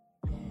good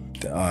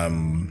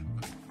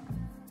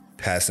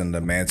passing the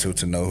mantle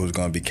to know who's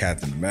going to be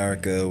Captain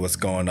America. What's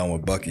going on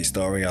with Bucky's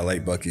story? I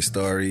like Bucky's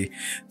story,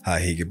 how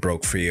he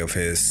broke free of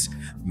his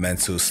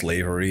mental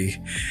slavery.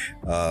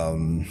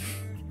 The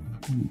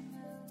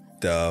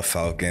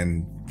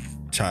Falcon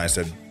tries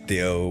to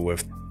deal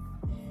with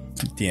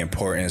the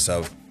importance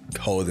of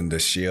holding the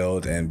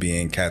shield and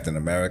being Captain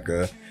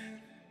America.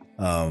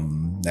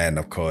 And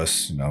of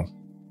course,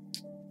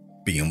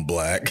 being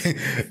black.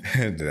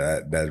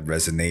 that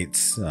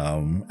resonates.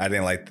 I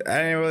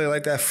didn't really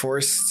like that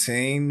forced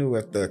scene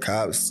with the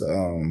cops.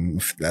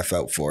 That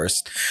felt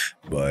forced,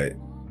 but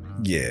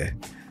yeah.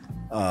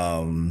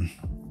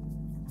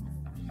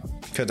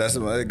 Cause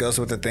it goes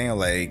with the thing,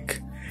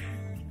 like,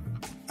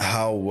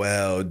 how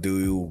well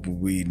do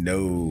we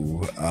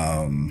know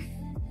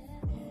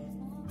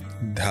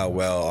how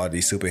well all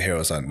these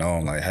superheroes are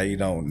known? Like, how you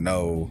don't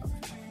know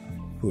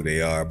who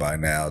they are by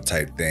now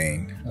type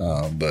thing.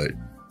 But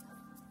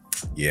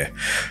yeah,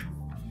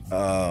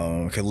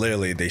 cause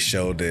literally they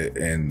showed it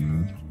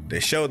in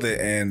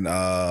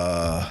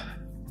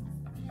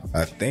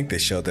I think they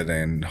showed it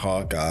in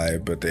Hawkeye,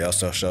 but they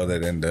also showed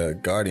it in the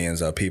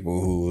Guardians of people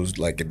who's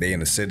like they in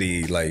the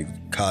city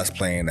like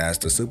cosplaying as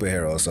the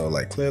superhero. So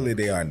like clearly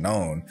they are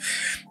known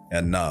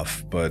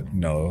enough, but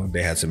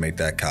they had to make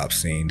that cop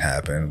scene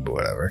happen, but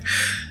whatever.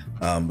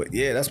 But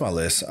yeah, that's my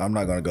list. I'm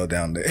not gonna go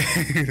down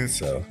there.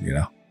 So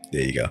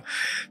there you go.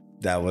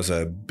 That was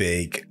a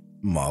big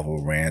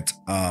Marvel rant.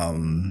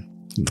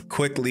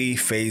 Quickly,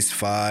 Phase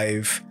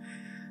 5.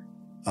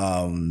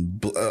 I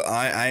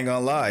ain't gonna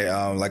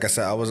lie. Like I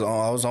said, I was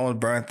almost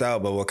burnt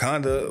out, but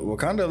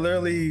Wakanda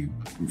literally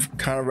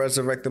kind of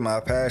resurrected my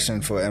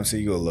passion for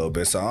MCU a little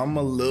bit. So I'm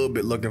a little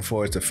bit looking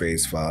forward to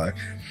Phase 5.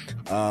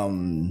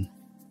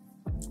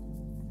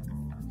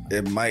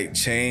 It might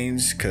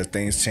change because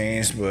things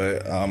change,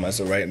 but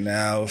as of right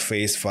now,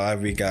 Phase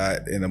 5 we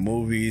got in the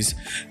movies: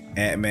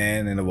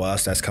 Ant-Man and the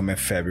Wasp, that's coming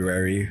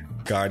February.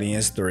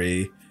 Guardians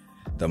 3.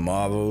 The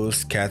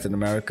Marvels, Captain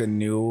America,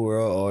 New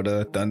World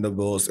Order,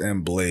 Thunderbolts,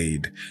 and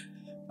Blade.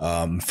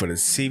 For the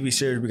TV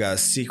series, we got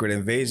Secret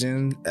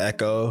Invasion,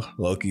 Echo,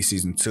 Loki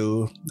Season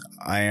 2,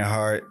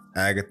 Ironheart,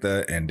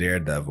 Agatha, and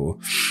Daredevil.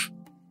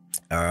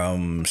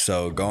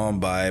 So going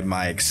by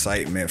my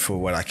excitement for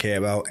what I care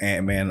about,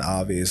 Ant-Man,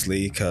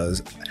 obviously,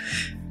 because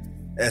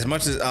as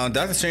much as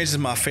Doctor Strange is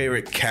my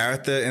favorite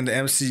character in the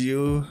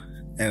MCU,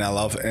 and I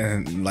love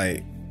and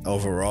like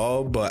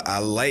overall, but I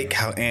like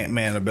how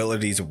Ant-Man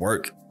abilities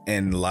work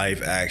in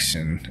live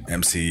action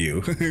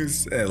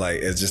MCU. And,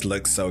 like, it just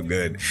looks so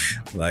good.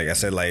 Like I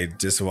said, like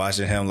just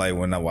watching him, like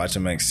when I watch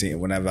him, like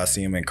whenever I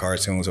see him in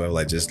cartoons, or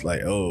like just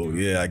like, oh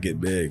yeah, I get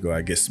big or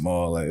I get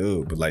small, like,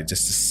 oh, but like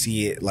just to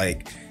see it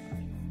like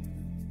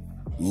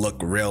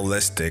look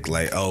realistic,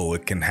 like, oh,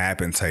 it can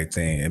happen type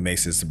thing, it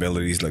makes his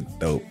abilities look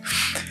dope.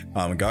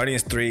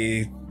 Guardians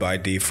 3 by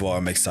default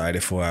I'm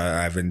excited for.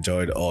 I've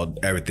enjoyed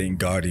everything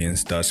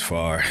Guardians thus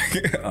far.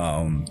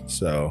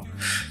 So,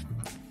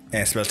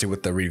 and especially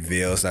with the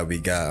reveals that we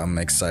got, I'm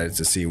excited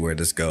to see where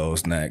this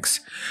goes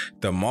next.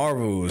 The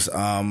Marvels,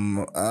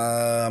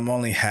 I'm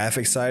only half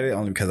excited,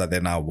 only because I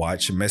did not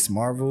watch Miss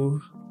Marvel.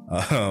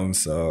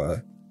 So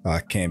I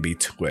can't be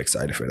too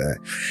excited for that.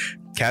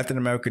 Captain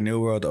America New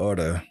World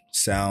Order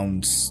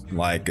sounds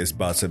like it's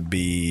about to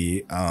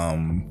be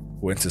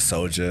Winter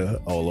Soldier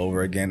all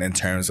over again in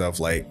terms of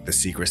like the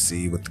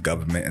secrecy with the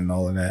government and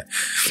all of that.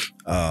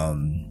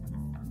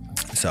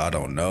 So I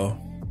don't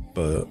know,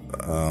 but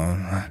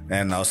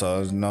and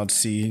also, you know, to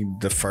see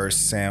the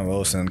first Sam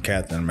Wilson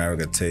Captain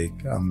America take,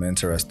 I'm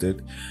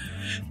interested.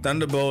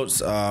 Thunderbolts,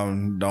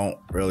 don't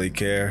really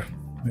care.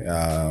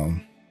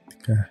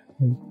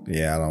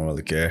 Yeah, I don't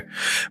really care.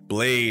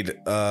 Blade,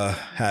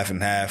 half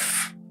and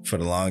half for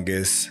the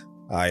longest.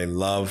 I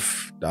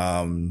love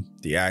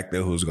the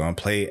actor who's gonna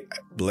play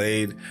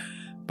Blade,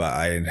 but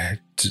I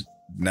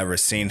never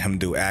seen him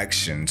do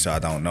action, so I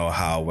don't know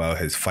how well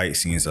his fight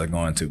scenes are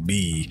going to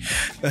be.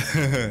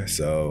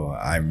 So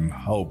I'm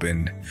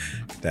hoping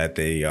that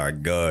they are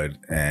good,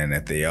 and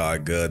if they are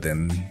good,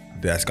 then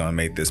that's gonna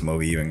make this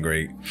movie even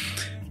great.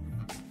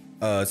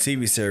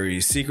 TV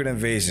series Secret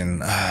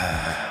Invasion.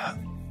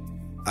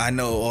 I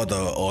know all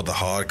the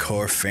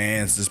hardcore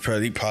fans is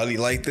probably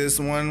like this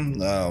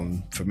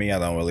one. For me, I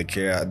don't really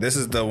care. This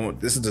is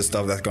the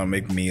stuff that's gonna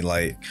make me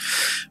like,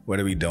 what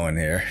are we doing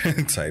here?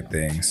 Type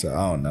thing. So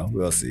I don't know.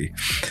 We'll see.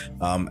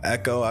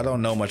 Echo. I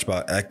don't know much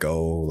about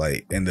Echo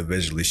like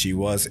individually. She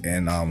was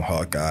in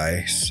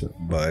Hawkeye,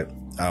 but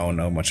I don't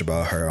know much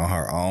about her on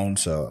her own.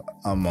 So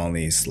I'm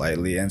only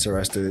slightly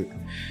interested.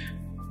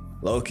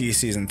 Loki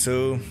season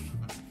 2.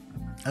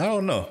 I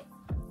don't know.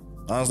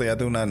 Honestly, I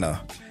do not know.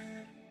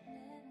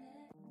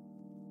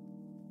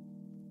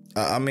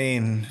 I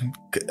mean,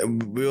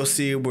 we'll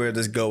see where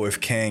this go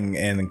with Kang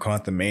and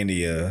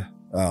Quantumania.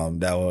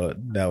 That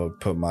would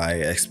put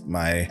my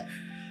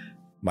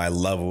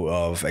level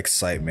of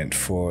excitement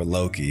for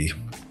Loki.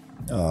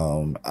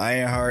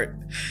 Ironheart,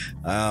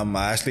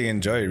 I actually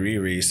enjoyed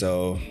Riri,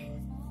 so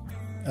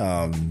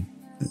I'm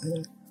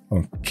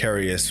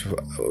curious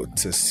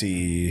to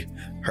see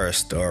her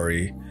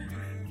story.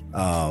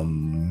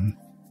 And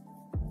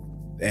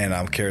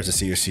I'm curious to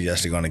see if she's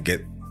actually going to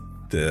get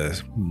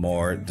the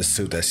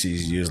suit that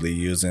she's usually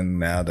using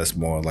now. That's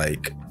more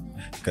like,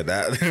 cause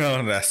that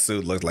that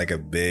suit looks like a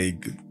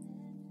big,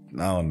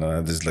 I don't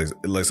know, it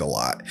looks a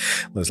lot.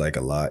 Looks like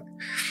a lot.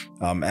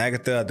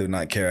 Agatha, I do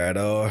not care at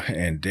all.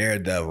 And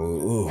Daredevil,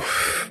 ooh,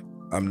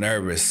 I'm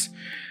nervous.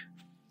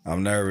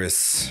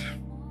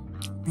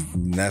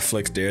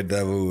 Netflix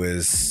Daredevil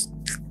is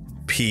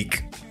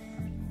peak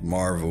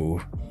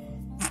Marvel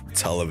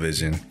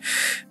television.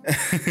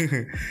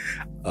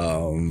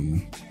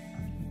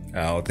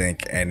 I don't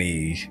think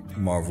any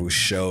Marvel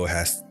show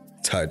has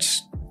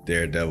touched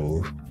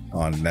Daredevil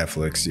on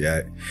Netflix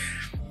yet.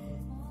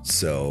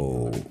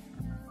 So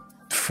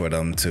for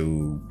them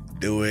to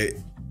do it,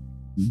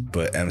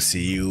 but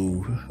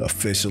MCU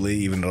officially,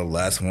 even though the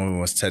last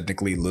one was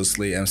technically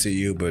loosely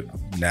MCU, but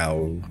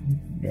now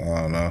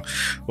I don't know.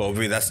 Well,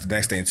 that's the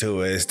next thing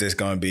too. Is this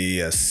going to be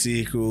a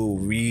sequel,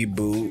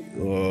 reboot,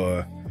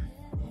 or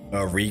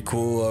a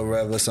requel, or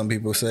whatever some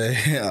people say?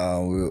 I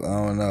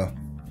don't know.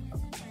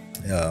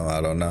 I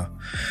don't know.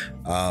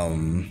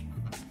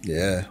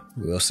 Yeah,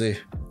 we'll see.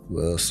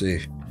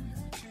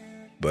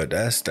 But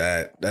that's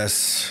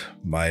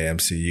my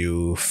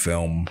MCU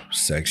film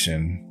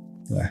section.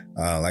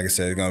 Like I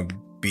said, it's gonna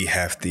be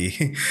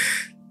hefty.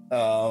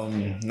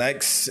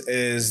 Next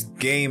is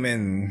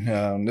gaming.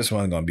 This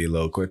one's gonna be a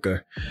little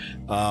quicker.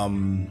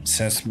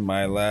 Since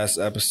my last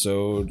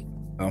episode,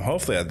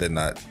 hopefully I did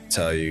not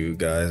tell you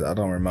guys. I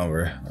don't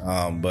remember.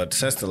 But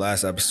since the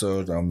last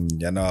episode, I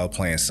was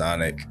playing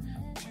Sonic.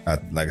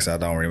 Like I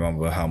said, I don't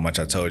remember how much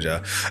I told you,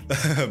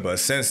 but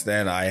since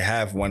then I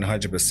have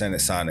 100%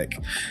 of Sonic,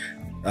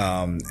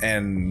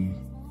 and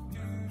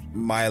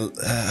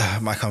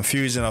my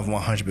confusion of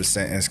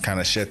 100% is kind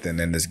of shifting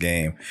in this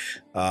game,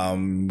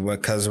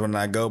 because when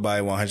I go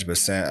by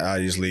 100%, I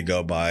usually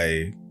go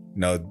by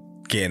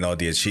getting all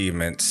the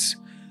achievements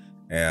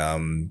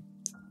in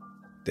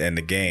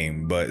the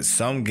game. But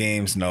some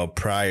games,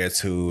 prior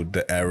to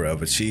the era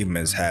of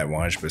achievements, had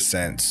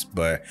 100%,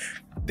 but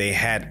they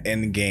had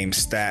in-game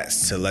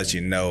stats to let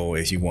you know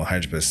if you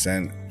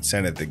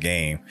 100% at the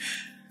game.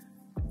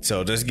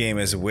 So this game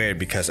is weird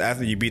because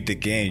after you beat the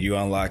game, you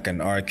unlock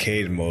an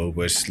arcade mode,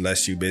 which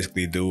lets you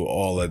basically do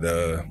all of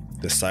the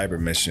cyber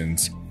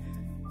missions.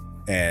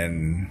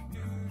 And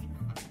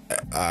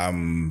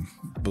I'm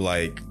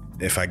like,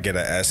 if I get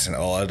an S in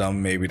all of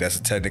them, maybe that's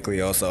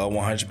technically also a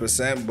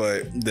 100%,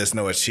 but there's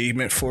no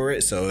achievement for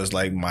it. So it's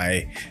like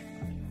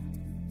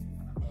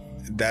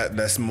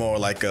that's more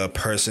like a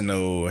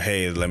personal,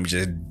 hey, let me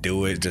just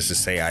do it just to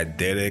say I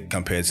did it,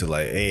 compared to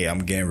like, hey, I'm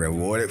getting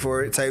rewarded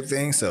for it type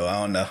thing. So I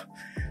don't know.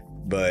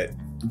 But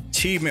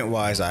achievement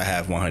wise, I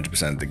have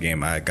 100% of the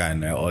game. I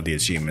gotten all the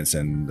achievements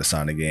in the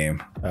Sonic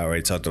game. I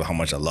already talked about how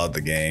much I love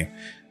the game.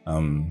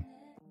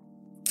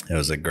 It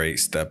was a great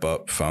step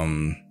up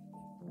from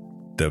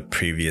the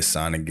previous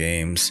Sonic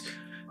games,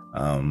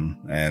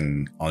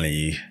 and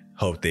only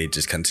hope they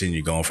just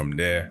continue going from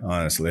there,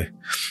 honestly.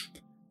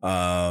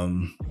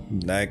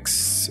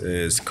 Next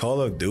is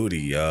Call of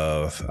Duty.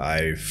 I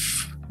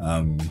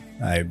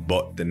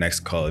bought the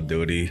next Call of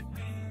Duty.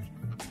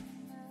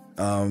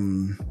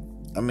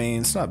 I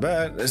mean, it's not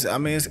bad.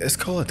 It's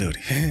Call of Duty.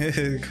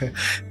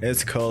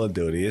 It's Call of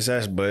Duty. It's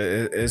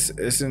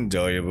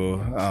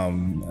enjoyable.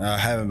 I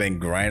haven't been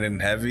grinding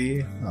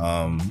heavy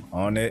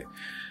on it,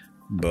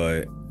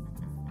 but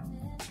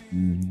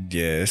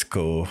yeah, it's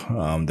cool.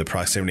 The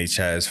proximity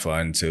chat is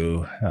fun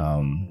too. But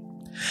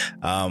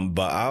I don't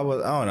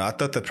know. I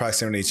thought the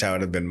proximity chat would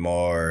have been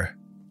more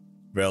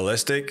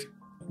realistic,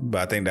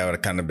 but I think that would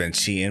have kind of been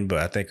cheating. But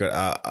I think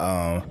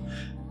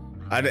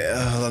I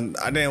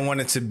didn't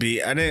want it to be.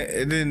 It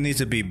didn't need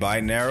to be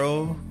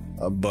binary,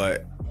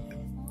 but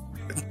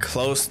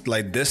close,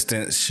 like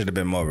distance, should have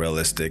been more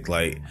realistic.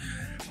 Like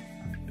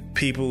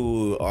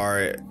people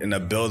are in a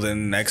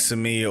building next to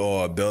me,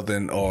 or a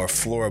building or a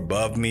floor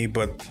above me,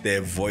 but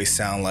their voice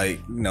sound like,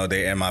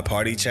 they're in my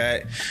party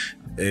chat.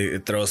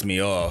 It throws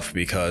me off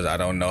because I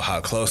don't know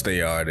how close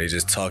they are. They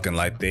just talking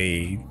like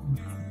they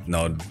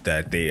know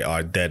that they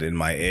are dead in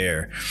my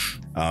ear.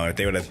 If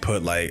they would have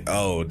put like,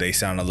 oh, they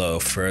sound a little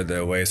further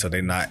away, so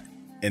they're not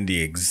in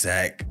the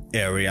exact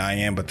area I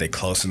am, but they're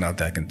close enough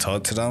that I can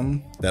talk to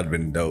them, that'd have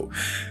been dope.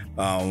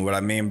 What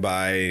I mean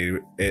by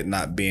it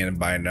not being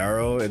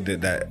binary, it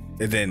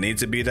didn't need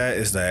to be that,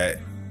 is that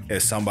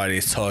if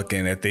somebody's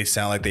talking, if they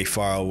sound like they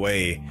far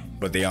away,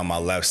 but they on my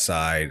left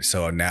side,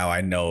 so now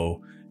I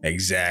know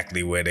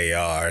exactly where they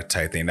are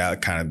type thing. That would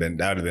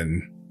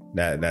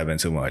have been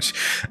too much.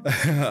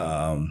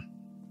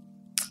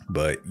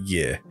 But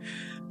yeah.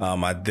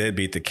 I did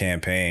beat the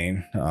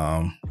campaign.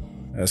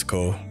 That's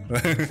cool.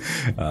 It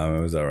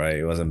was all right.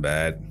 It wasn't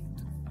bad.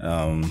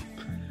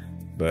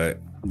 But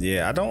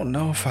yeah, I don't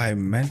know if I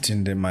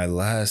mentioned in my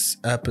last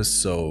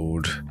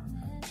episode.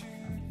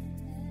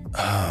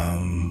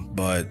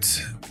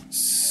 But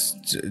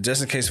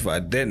just in case if I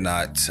did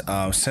not,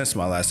 since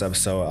my last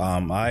episode,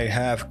 I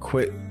have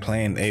quit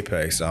playing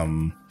Apex.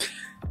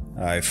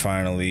 I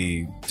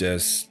finally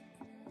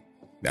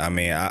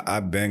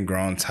I've been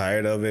grown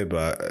tired of it,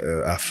 but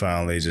I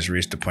finally just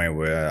reached the point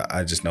where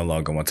I just no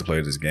longer want to play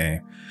this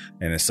game.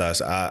 And it sucks.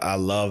 I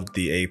love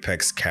the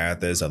Apex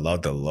characters. I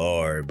love the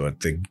lore, but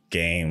the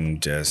game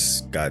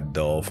just got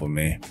dull for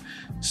me.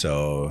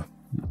 So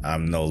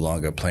I'm no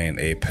longer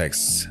playing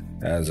Apex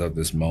as of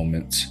this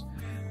moment.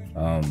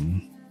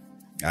 I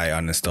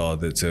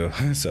uninstalled it too.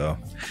 So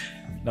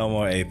no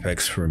more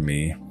Apex for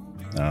me.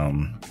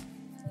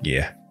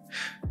 Yeah.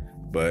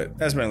 But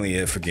that's mainly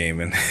it for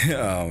gaming.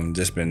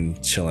 Just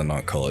been chilling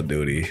on Call of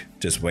Duty,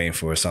 just waiting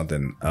for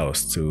something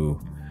else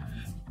to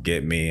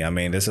get me. I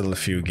mean, there's a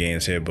few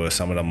games here, but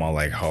some of them are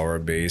like horror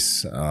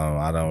based.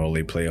 I don't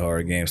really play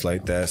horror games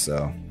like that,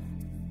 so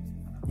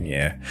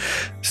yeah,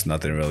 it's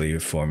nothing really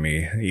for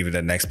me. Even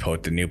the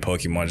the new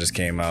Pokemon just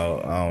came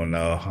out. I don't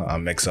know.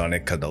 I'm mixed on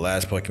it because the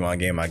last Pokemon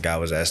game I got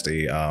was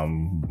actually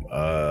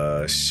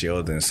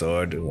Shield and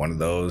Sword, one of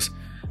those,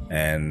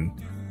 and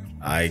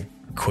I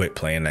quit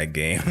playing that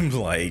game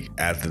like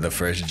after the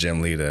first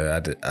gym leader.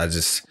 I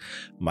just,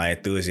 my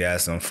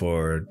enthusiasm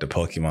for the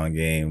Pokemon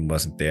game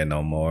wasn't there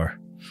no more,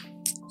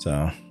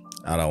 so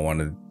I don't want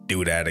to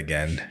do that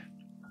again.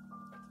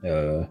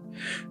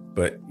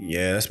 But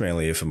yeah, that's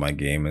mainly it for my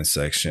gaming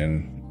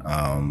section.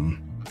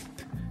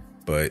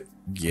 But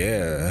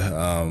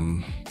yeah,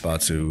 about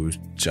to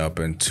jump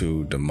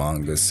into the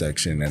manga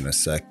section in a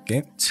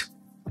second.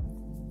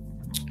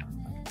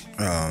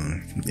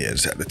 Yeah,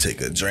 just had to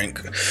take a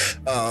drink.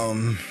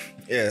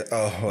 Yeah.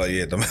 Oh, well,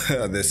 yeah.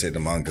 I did say the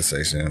manga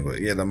section, but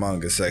yeah, the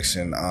manga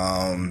section.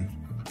 I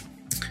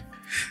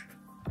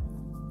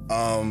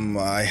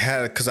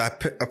had, because I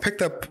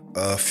picked up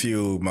a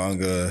few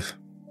manga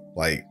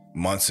like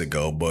months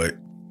ago, but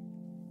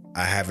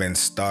I haven't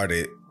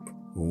started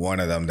one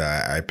of them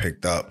that I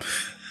picked up.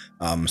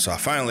 So I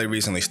finally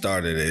recently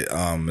started it.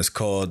 It's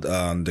called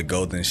The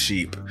Golden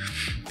Sheep.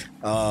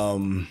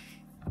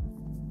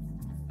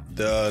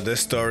 This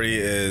story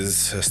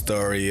is a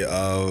story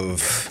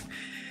of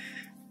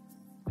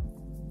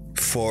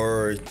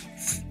four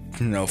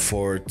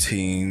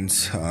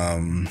teens.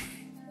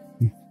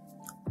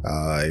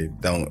 I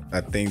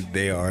think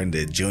they are in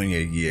their junior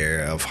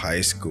year of high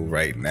school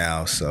right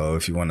now. So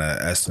if you want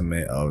to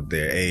estimate of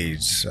their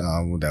age,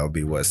 that would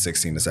be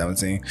 16 to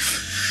 17.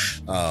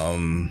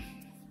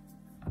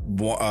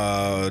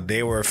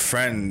 They were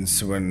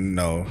friends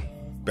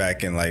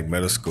back in like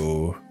middle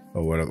school.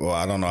 or whatever. Well,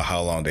 I don't know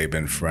how long they've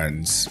been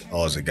friends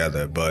all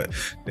together, but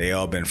they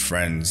all been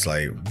friends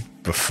like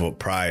before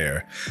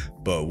prior.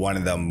 But one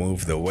of them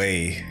moved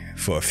away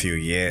for a few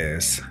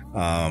years,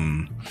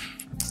 and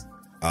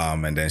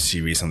then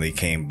she recently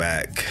came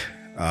back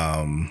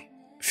a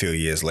few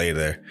years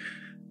later,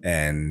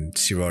 and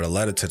she wrote a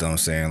letter to them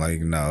saying like,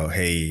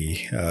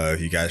 hey,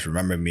 if you guys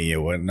remember me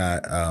or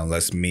whatnot,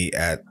 let's meet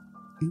at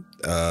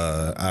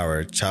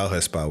our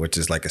childhood spot, which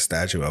is like a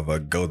statue of a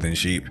golden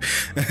sheep.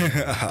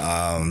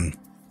 And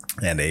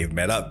they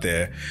met up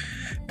there,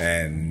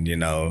 and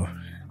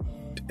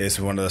it's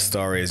one of the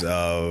stories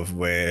of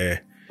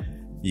where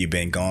you've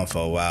been gone for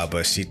a while,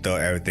 but she thought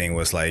everything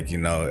was like, it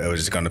was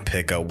just going to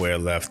pick up where it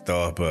left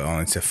off, but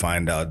only to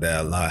find out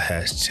that a lot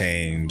has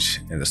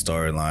changed in the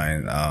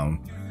storyline.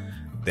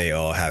 They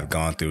all have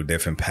gone through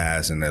different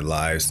paths in their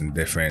lives and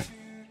different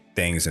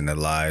things in their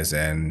lives,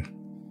 and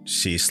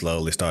she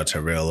slowly started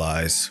to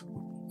realize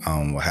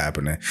what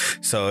happened.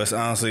 So it's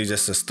honestly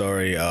just a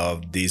story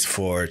of these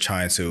four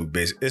trying to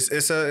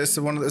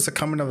it's a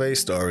coming of age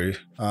story,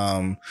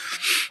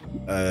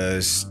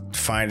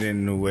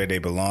 finding where they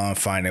belong,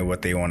 finding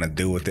what they want to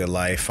do with their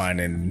life,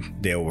 finding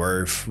their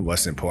worth,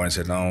 what's important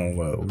to them,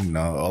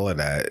 all of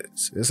that.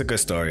 It's a good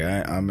story.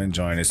 I'm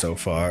enjoying it so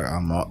far. I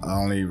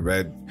only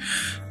read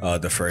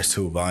the first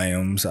 2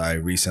 volumes. I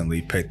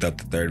recently picked up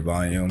the 3rd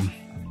volume,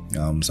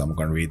 so I'm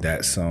going to read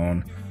that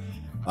soon.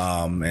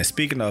 And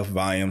speaking of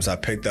volumes, I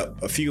picked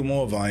up a few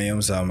more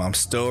volumes. I'm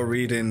still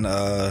reading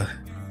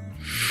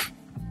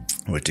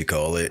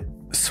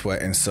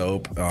Sweat and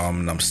Soap.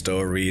 I'm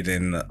still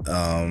reading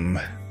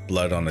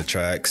Blood on the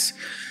Tracks.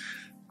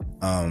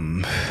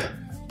 And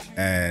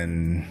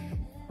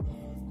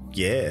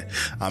yeah,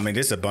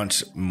 there's a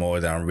bunch more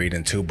that I'm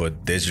reading too,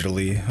 but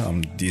digitally.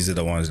 These are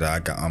the ones that I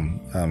got.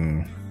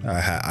 I'm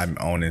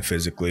owning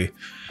physically.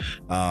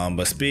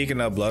 But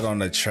speaking of Blood on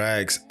the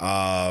Tracks,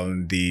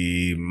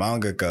 the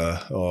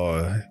mangaka,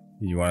 or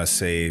you want to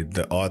say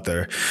the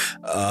author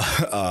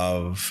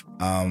of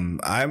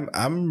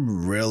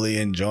I'm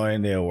really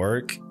enjoying their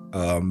work.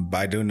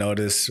 But I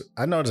noticed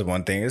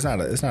one thing. It's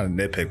not a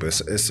nitpick, but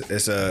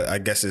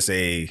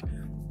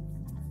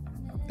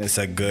it's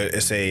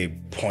a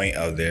point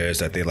of theirs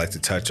that they like to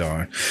touch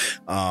on.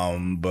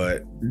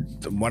 But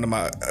one of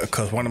my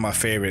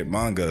favorite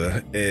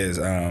manga is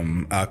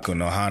Aku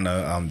no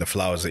Hana, The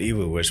Flowers of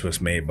Evil, which was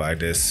made by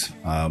this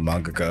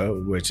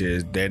mangaka, which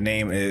is, their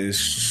name is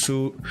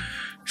Shuzo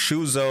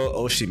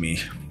Oshimi.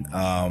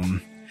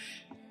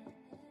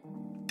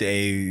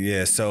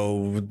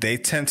 So they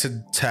tend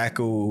to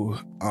tackle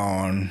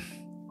on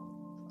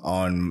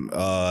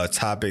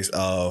topics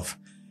of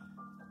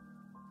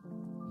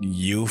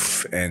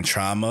youth and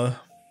trauma,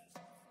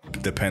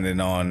 depending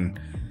on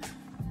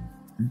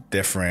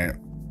different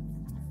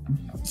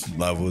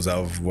levels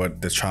of what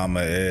the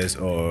trauma is,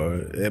 or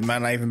it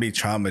might not even be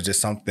trauma,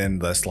 just something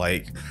that's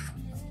like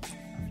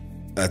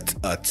a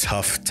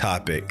tough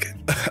topic.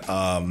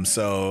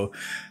 So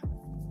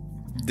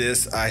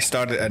I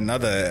started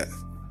another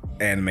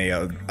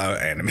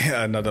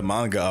another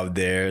manga of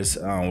theirs,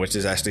 which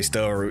is actually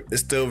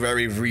still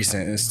very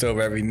recent. It's still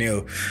very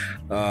new.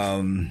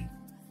 But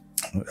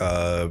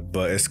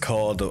it's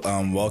called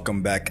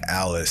Welcome Back,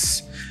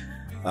 Alice.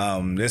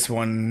 This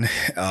one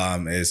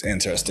is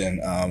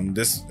interesting.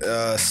 This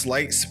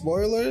slight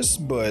spoilers,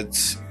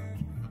 but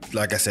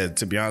like I said,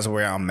 to be honest,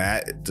 where I'm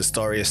at, the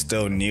story is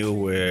still new,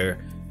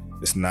 where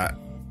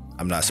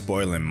I'm not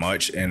spoiling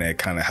much, and it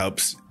kind of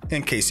helps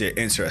in case you're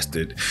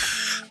interested.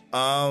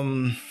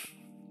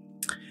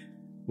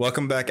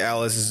 Welcome Back,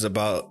 Alice is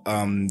about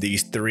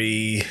these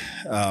 3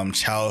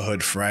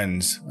 childhood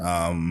friends.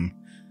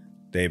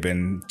 They've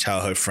been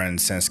childhood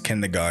friends since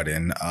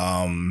kindergarten.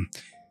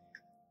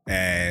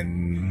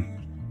 And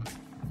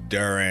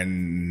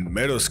during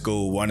middle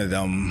school, one of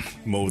them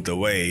moved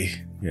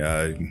away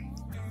because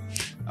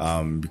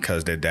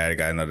their dad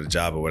got another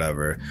job or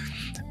whatever.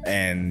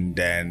 And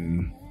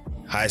then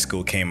high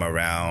school came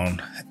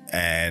around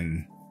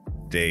and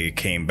they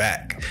came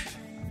back.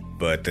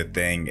 But the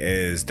thing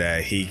is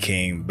that he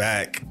came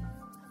back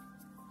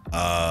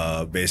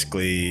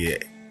basically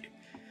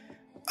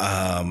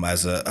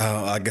as a,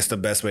 I guess the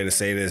best way to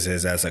say this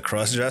is as a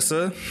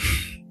cross-dresser.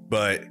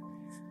 But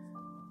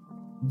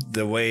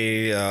the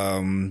way,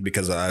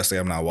 because honestly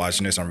I'm not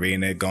watching this, I'm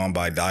reading it, going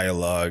by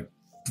dialogue,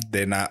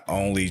 they not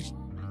only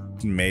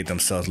made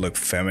themselves look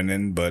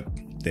feminine, but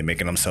they're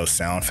making themselves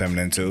sound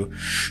feminine too.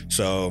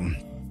 So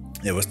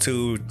it was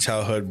 2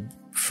 childhood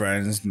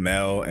friends,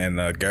 male and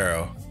a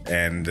girl,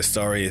 and the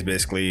story is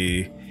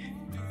basically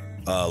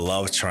a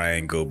love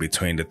triangle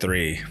between the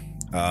 3.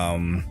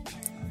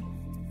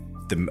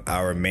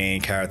 Our main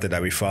character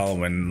that we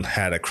following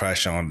had a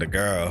crush on the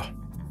girl,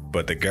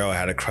 but the girl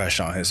had a crush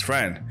on his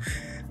friend.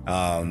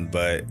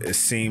 But it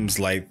seems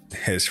like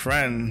his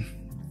friend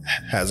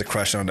has a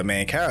crush on the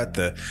main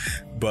character,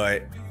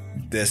 but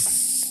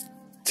this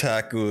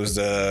tackles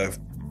the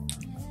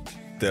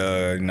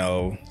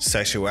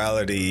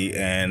sexuality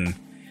and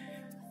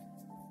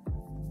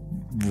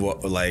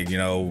what, like, you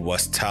know,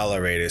 what's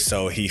tolerated.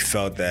 So he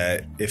felt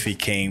that if he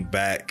came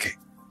back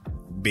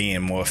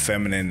being more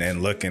feminine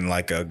and looking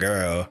like a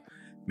girl,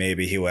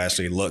 maybe he will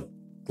actually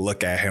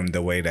look at him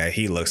the way that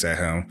he looks at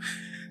him.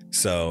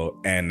 So,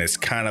 and it's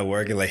kind of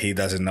working. Like, he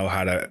doesn't know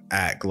how to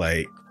act.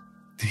 Like,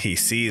 he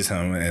sees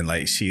him and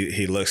like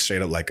he looks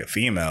straight up like a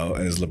female,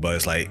 but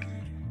it's like,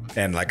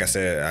 and like I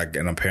said,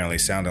 and apparently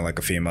sounding like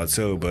a female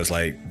too, but it's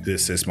like,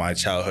 this is my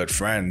childhood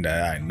friend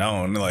that I've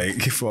known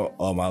like for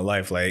all my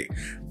life. Like,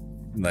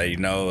 you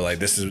know, like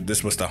this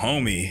was the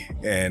homie.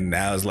 And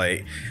now it's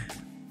like,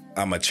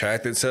 I'm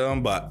attracted to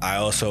him, but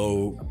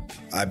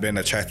I've been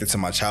attracted to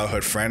my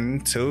childhood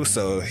friend too.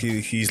 So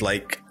he's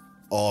like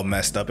all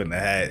messed up in the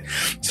head.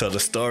 So the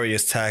story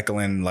is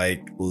tackling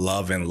like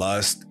love and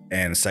lust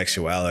and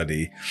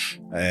sexuality.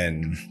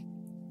 And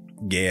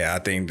yeah, I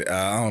think,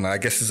 I don't know, I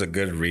guess it's a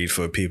good read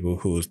for people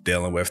who's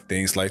dealing with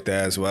things like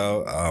that as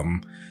well.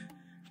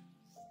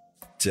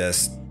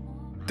 Just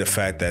the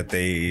fact that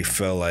they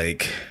feel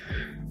like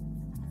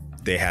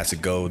they have to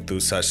go through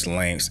such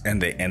lengths,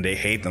 and they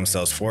hate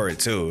themselves for it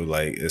too.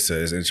 Like, it's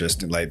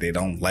interesting. Like, they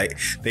don't like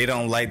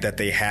that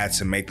they had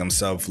to make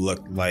themselves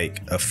look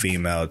like a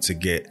female to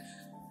get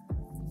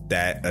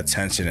that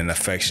attention and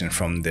affection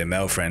from their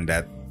male friend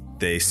that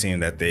they seem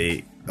that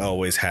they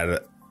always had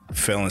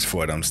feelings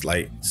for them,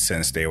 like,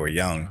 since they were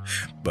young.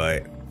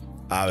 But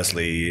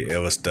obviously it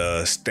was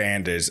the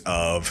standards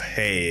of,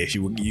 hey, if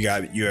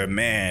you're a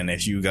man,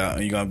 if you're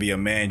gonna be a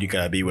man, you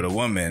gotta be with a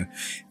woman.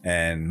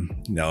 And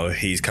you know,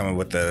 he's coming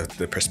with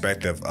the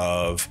perspective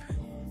of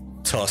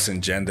tossing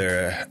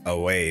gender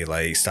away.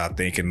 Like, stop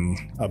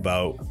thinking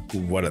about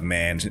what a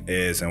man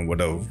is and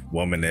what a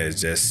woman is.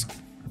 Just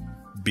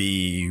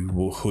be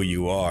who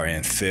you are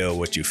and feel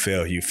what you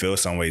feel. You feel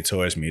some way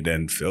towards me,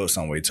 then feel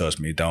some way towards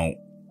me. Don't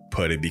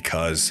put it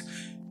because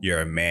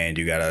you're a man,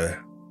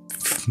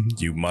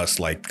 you must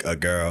like a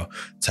girl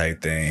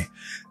type thing.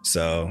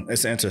 So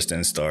it's an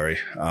interesting story.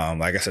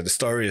 Like I said, the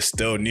story is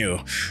still new,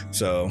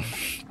 so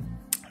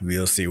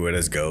we'll see where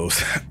this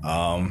goes.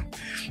 And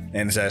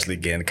it's actually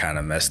getting kind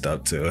of messed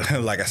up too.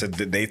 Like I said,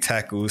 they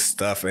tackle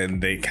stuff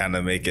and they kind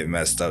of make it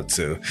messed up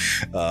too.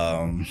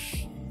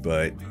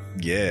 But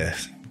yeah,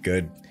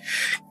 good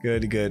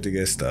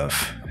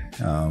stuff.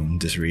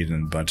 Just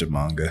reading a bunch of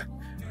manga.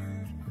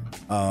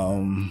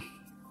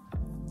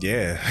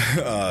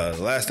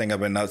 Last thing I've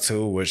been up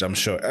to, which I'm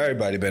sure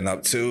everybody been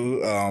up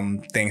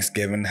to,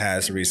 Thanksgiving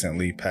has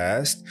recently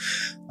passed.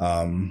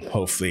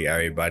 Hopefully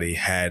everybody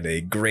had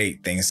a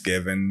great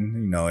Thanksgiving,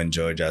 you know,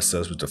 enjoyed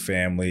yourselves with the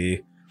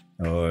family,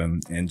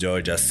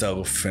 enjoyed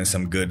yourself and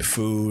some good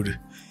food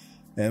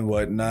and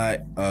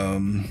whatnot.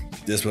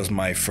 This was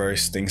my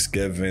first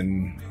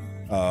Thanksgiving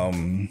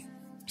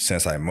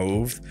since I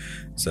moved,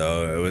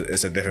 so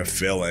it's a different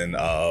feeling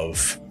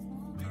of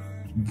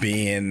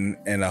being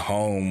in a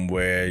home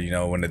where, you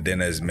know, when the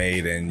dinner is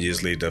made and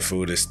usually the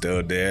food is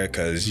still there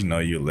because, you know,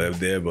 you live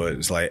there, but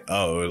it's like,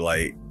 oh,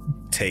 like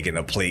taking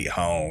a plate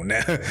home.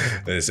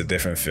 It's a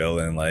different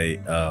feeling.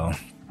 Like, but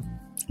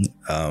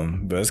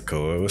it's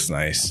cool. It was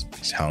nice.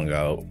 Just hung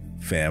out,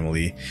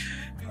 family,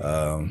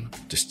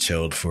 just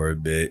chilled for a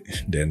bit,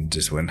 then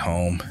just went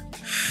home.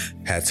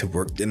 Had to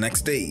work the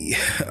next day.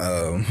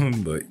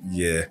 But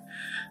yeah,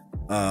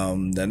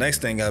 the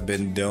next thing I've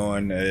been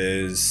doing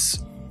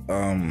is,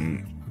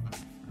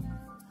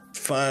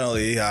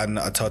 finally, I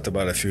talked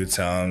about it a few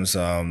times,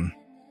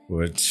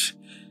 which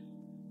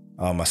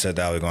I said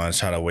that I was going to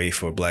try to wait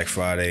for Black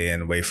Friday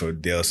and wait for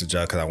deals to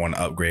drop because I want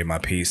to upgrade my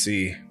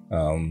PC.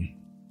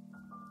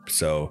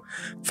 So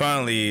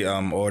finally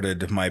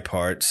ordered my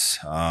parts,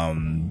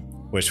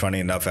 which, funny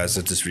enough, as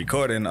of this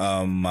recording,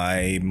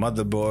 my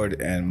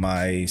motherboard and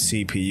my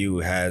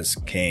CPU has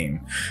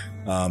came.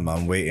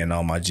 I'm waiting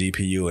on my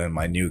GPU and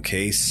my new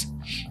case.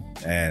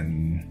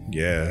 And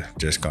yeah,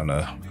 just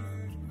gonna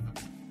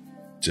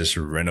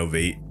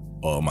renovate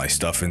all my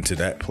stuff into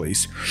that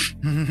place.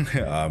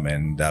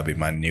 And that'll be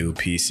my new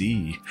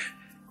PC.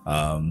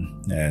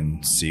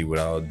 And see what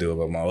I'll do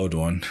about my old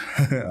one.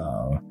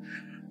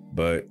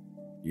 But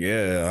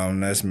yeah,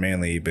 that's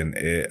mainly been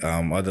it.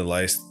 Other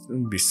life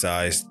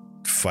besides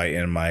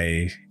fighting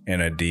my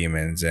inner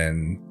demons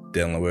and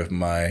dealing with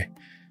my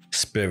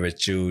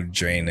spiritual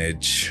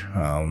drainage,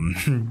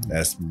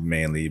 that's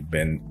mainly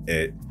been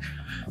it.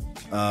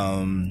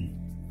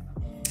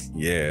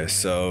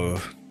 So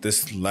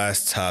this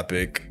last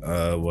topic,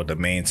 the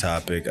main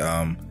topic,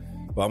 I'm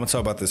gonna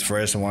talk about this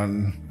first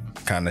one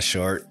kind of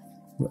short,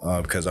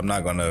 because I'm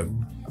not gonna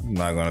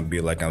be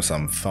like I'm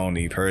some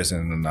phony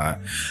person or not.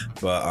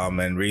 But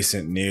in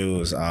recent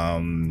news,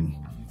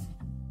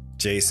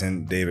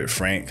 Jason David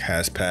Frank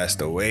has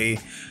passed away.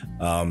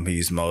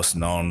 He's most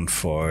known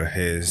for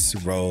his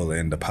role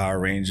in the Power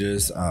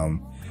Rangers.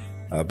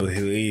 But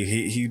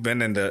he's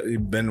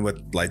been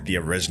with like the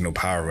original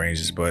Power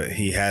Rangers, but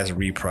he has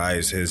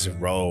reprised his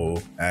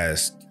role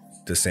as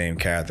the same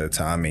character,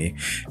 Tommy,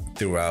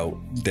 throughout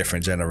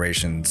different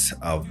generations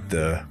of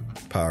the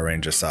Power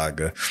Ranger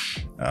saga.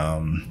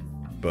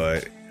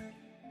 But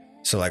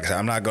so, like I said,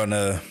 I'm not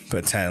gonna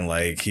pretend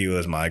like he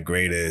was my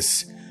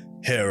greatest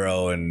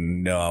hero,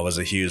 and I was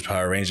a huge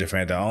Power Ranger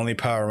fan. The only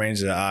Power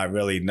Ranger I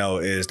really know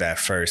is that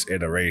first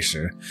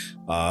iteration.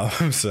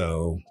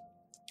 So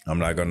I'm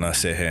not gonna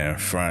sit here in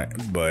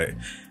front, but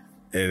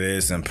it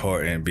is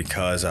important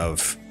because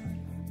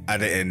I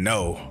didn't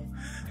know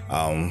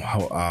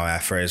at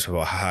first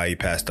about how he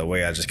passed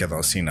away. I just kept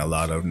on seeing a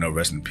lot of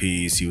rest in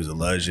peace, he was a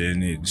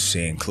legend, and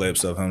seeing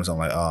clips of him. So I'm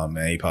like, oh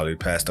man, he probably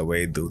passed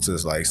away due to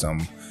like some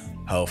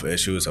health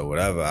issues or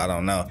whatever. I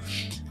don't know.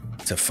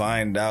 To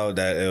find out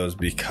that it was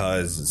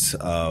because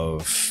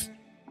of,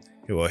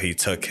 he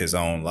took his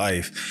own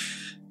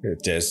life,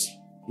 it just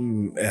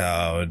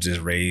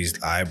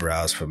raised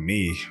eyebrows for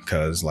me,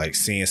 because like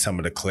seeing some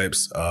of the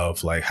clips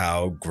of like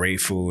how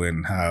grateful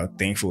and how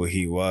thankful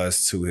he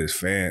was to his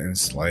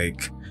fans,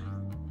 like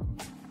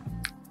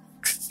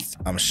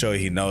I'm sure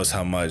he knows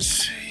how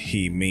much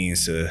he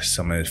means to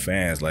some of his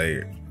fans.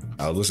 Like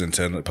I was listening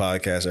to the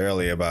podcast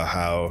earlier about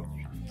how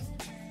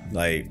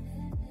like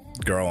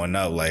growing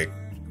up, like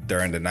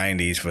during the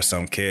 90s, for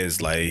some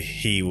kids, like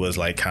he was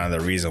like kind of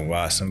the reason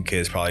why some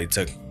kids probably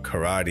took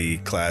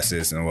karate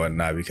classes and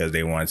whatnot, because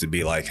they wanted to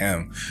be like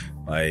him.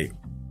 Like,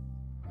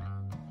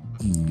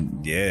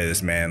 yeah,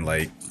 this man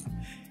like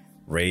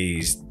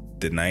raised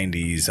the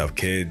 90s of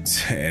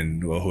kids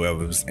and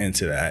whoever was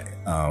into that.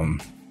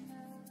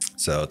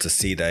 So to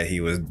see that he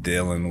was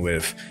dealing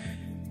with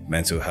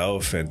mental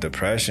health and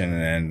depression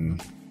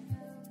and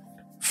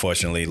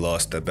fortunately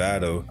lost the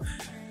battle,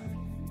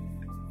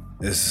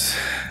 it's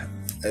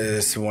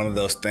one of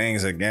those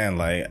things again,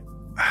 like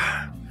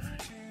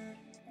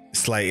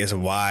it's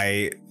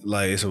why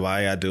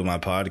I do my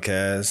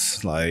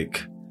podcast.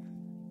 Like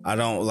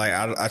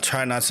I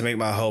try not to make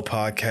my whole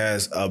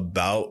podcast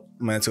about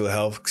mental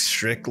health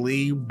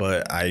strictly,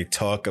 but I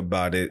talk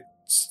about it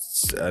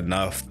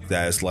enough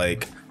that it's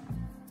like,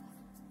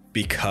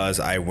 because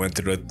I went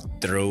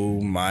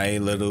through my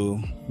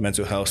little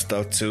mental health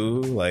stuff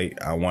too,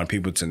 like I want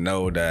people to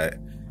know that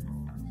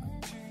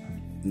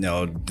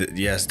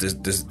yes,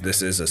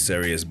 this is a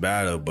serious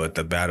battle, but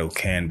the battle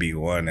can be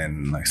won.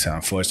 And like I said,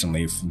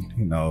 unfortunately,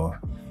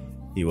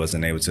 he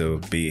wasn't able to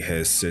beat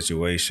his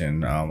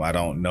situation. I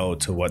don't know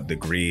to what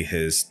degree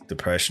his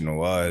depression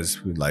was.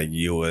 Like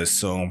you would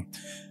assume,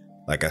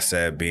 like I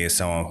said, being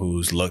someone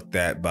who's looked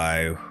at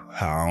by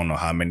I don't know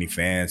how many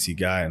fans he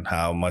got and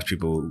how much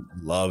people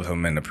love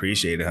him and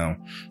appreciated him.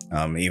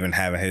 Even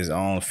having his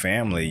own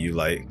family, you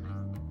like,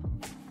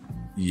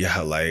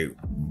 yeah, like,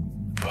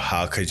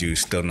 how could you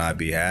still not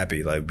be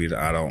happy? Like,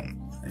 I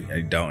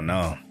don't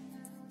know.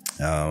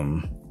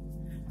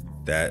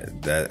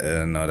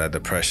 That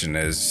depression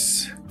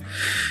is,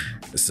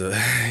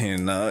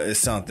 it's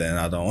something.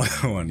 I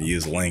don't want to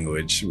use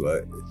language,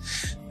 but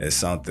it's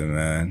something,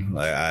 man.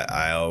 Like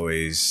I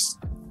always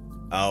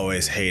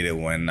hated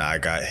when I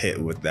got hit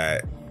with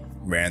that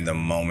random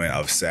moment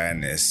of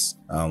sadness.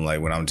 Like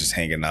when I'm just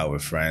hanging out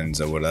with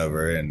friends or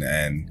whatever,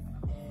 and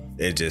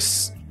it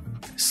just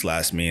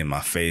slaps me in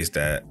my face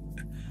that,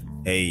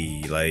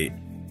 hey, like,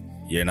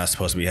 you're not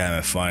supposed to be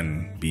having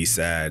fun, be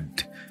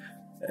sad.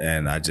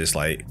 And I just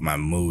like, my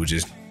mood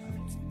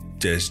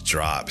just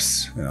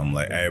drops, and I'm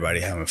like,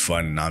 everybody having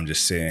fun, and I'm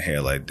just sitting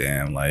here like,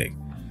 damn, like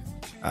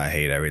I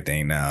hate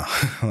everything now.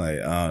 Like,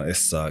 it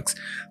sucks.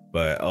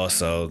 But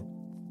also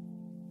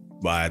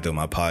why I do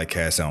my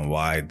podcast and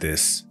why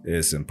this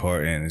is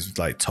important is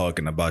like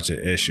talking about your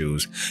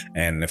issues.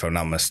 And if I'm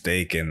not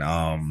mistaken,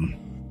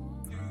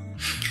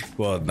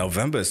 well,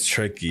 November is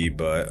tricky,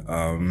 but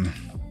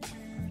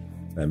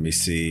let me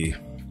see.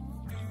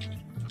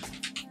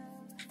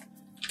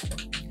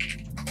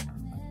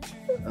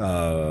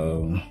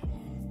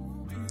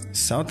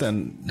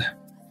 Something.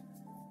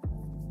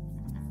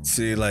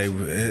 See, like,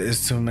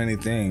 it's too many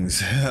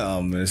things.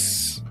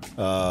 It's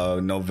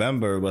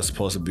November was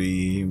supposed to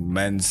be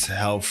Men's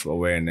Health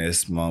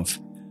Awareness Month.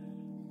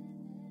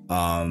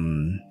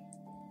 And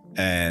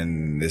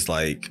it's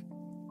like,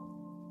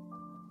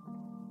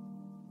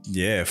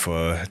 yeah,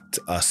 for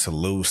us to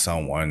lose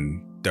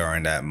someone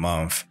during that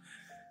month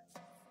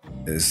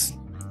is,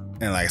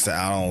 and like I said,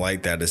 I don't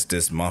like that it's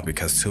this month,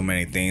 because too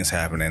many things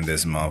happen in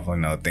this month.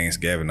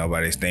 Thanksgiving,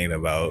 nobody's thinking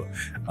about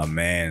a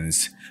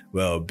man's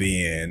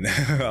well-being.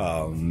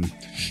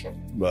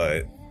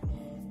 But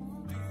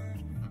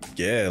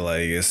yeah,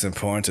 like, it's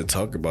important to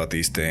talk about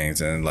these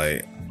things, and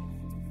like,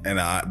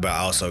 but I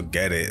also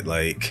get it.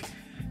 Like,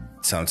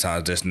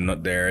 sometimes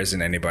there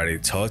isn't anybody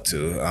to talk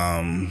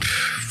to.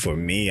 For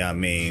me, I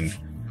mean,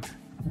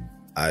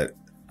 I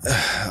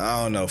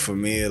don't know. For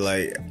me,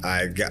 like,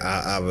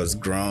 I was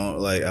grown,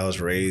 like I was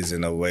raised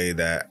in a way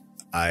that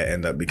I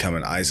end up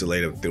becoming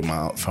isolated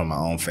from my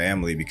own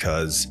family,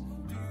 because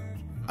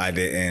I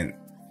didn't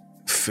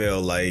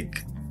feel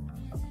like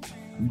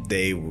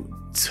they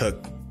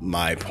took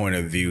my point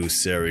of view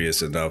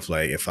serious enough.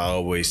 Like, if I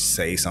always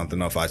say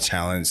something, or if I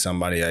challenge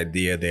somebody's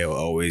idea, they'll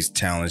always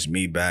challenge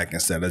me back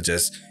instead of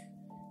just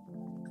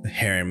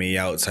hearing me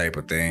out type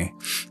of thing.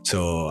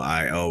 So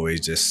I always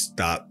just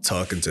stopped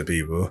talking to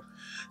people.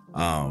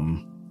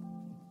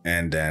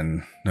 And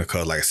then,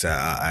 because like I said,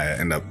 I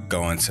end up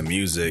going to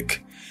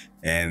music,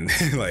 and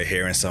like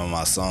hearing some of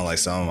my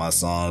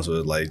songs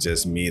was like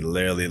just me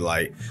literally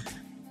like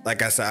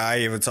I said,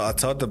 I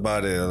talked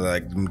about it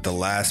like the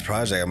last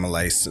project. I'm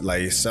like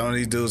some of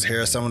these dudes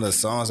hear some of the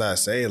songs I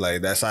say,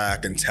 like that's how I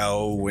can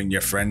tell when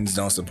your friends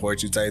don't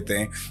support you type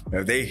thing.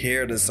 If they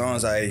hear the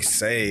songs I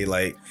say,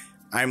 like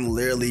I'm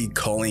literally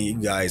calling you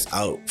guys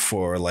out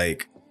for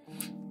like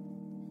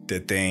the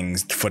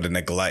things, for the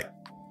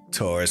neglect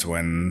towards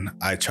when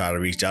I try to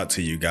reach out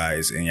to you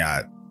guys and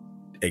y'all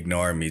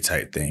ignore me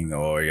type thing,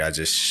 or y'all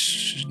just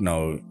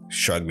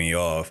shrug me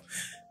off,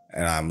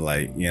 and I'm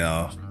like,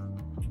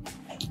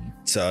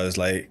 so it's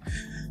like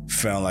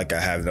feeling like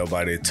I have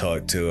nobody to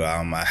talk to.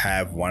 I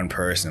have one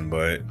person,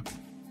 but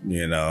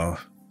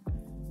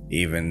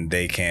even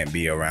they can't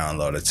be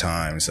around all the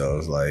time. So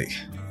it's like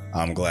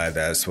I'm glad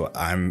that's what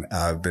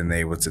I've been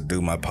able to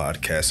do my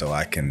podcast, so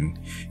I can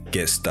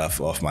get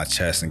stuff off my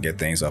chest and get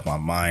things off my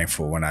mind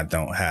for when I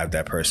don't have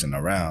that person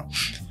around.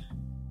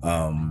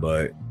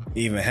 But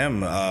even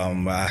him,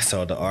 I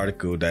saw the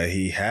article that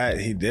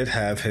he did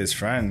have his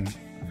friend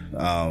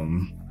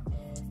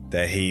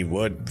that he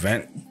would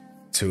vent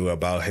to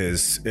about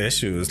his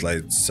issues.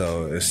 Like,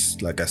 so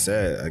it's like I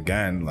said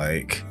again,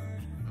 like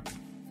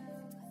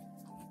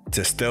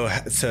to still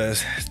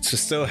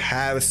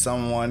have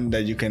someone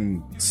that you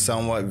can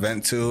somewhat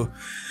vent to,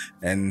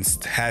 and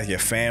have your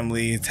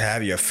family, to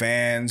have your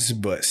fans,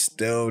 but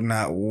still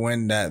not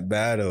win that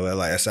battle.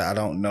 Like I said, I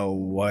don't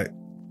know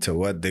to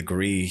what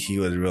degree he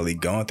was really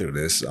going through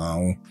this.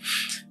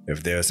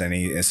 If there was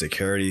any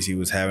insecurities he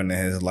was having in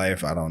his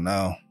life, I don't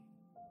know.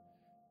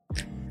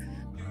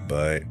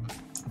 But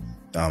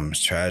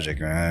it's tragic,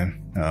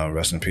 man.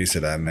 Rest in peace to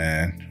that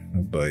man.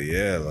 But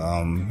yeah,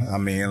 I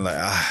mean, like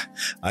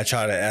I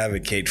try to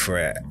advocate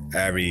for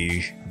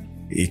everybody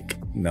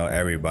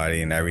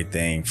and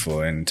everything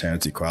for in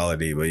terms of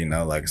equality, but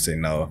like I say,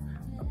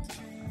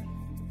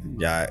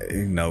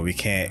 we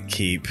can't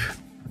keep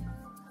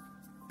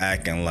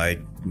acting like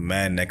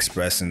men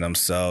expressing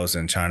themselves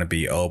and trying to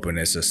be open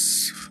is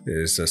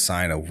a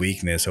sign of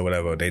weakness or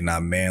whatever. They're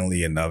not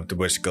manly enough,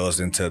 which goes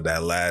into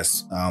that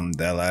last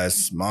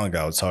manga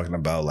I was talking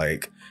about,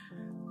 like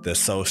the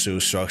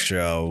social structure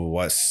of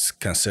what's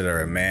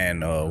considered a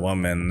man or a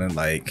woman.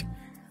 Like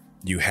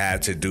you have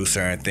to do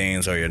certain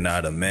things or you're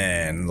not a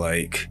man.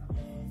 Like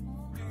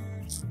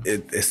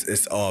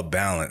it's all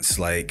balanced.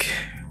 Like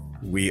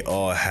we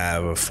all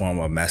have a form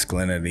of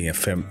masculinity and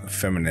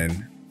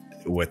feminine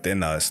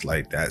within us.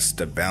 Like that's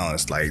the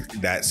balance. Like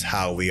that's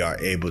how we are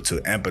able to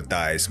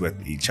empathize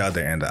with each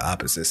other and the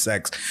opposite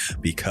sex,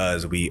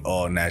 because we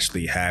all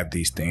naturally have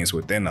these things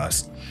within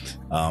us,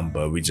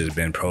 but we just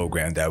been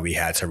programmed that we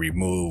had to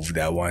remove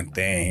that one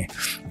thing.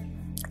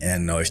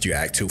 And if you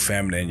act too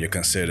feminine, you're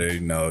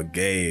considered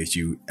gay. If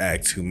you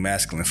act too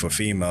masculine for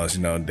females,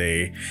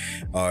 they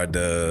are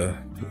the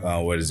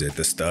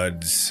the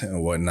studs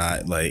and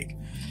whatnot, like,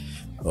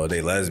 or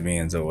they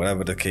lesbians or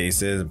whatever the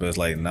case is. But it's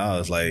like, no,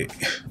 it's like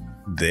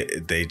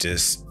they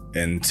just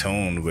in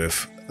tune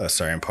with a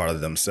certain part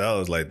of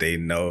themselves. Like they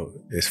know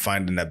it's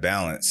finding that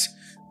balance.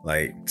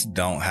 Like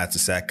don't have to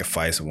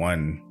sacrifice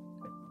one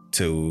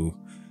to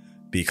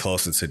be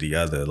closer to the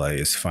other. Like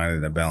it's finding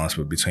the balance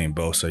between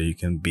both, so you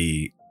can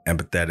be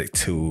empathetic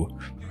to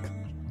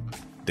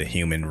the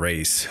human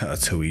race,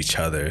 to each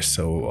other.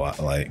 So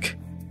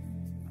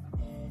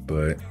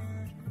but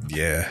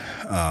yeah,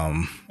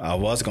 I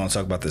was gonna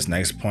talk about this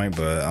next point,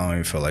 but I don't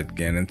even feel like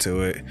getting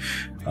into it.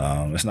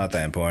 It's not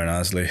that important,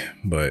 honestly,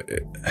 but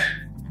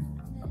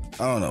I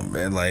don't know,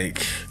 man.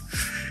 Like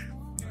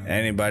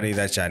anybody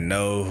that y'all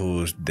know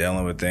who's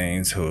dealing with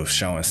things, who's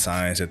showing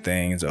signs of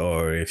things,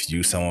 or if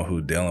you someone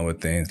who's dealing with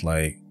things,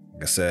 like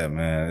I said,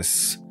 man,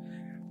 it's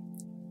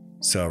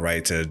so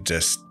right to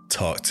just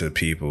talk to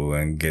people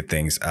and get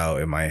things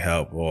out. It might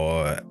help,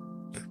 or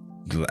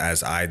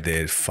as I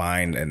did,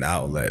 find an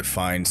outlet,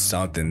 find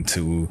something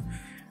to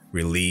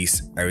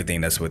release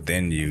everything that's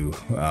within you.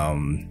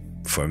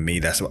 For me,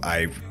 that's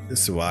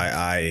why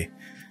I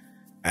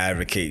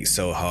advocate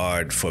so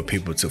hard for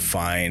people to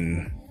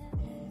find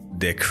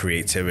their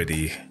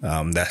creativity.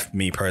 That's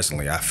me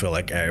personally. I feel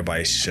like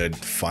everybody should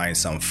find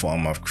some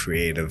form of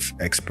creative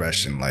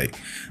expression, like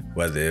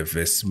whether if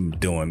it's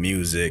doing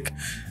music,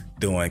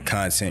 doing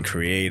content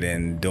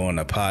creating, doing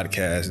a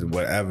podcast,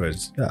 whatever.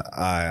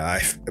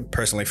 I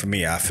personally, for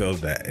me, I feel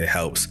that it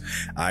helps.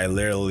 I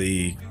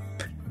literally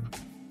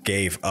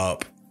gave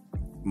up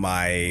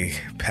my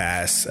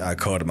past, I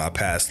called it my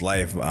past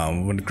life.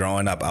 When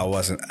growing up, I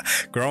was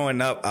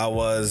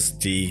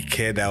the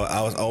kid that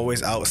I was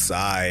always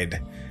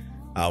outside.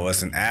 I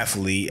was an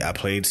athlete. I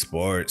played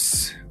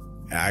sports.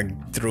 I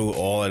threw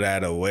all of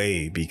that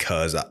away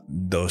because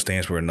those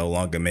things were no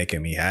longer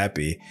making me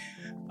happy.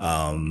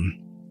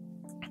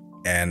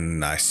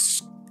 And I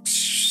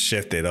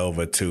shifted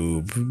over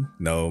to,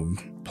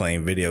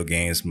 playing video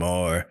games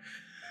more.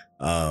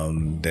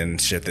 Then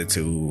shifted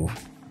to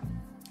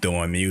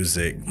doing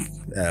music,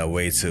 a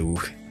way to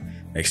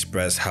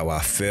express how I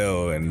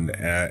feel in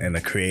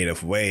a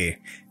creative way,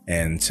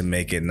 and to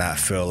make it not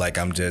feel like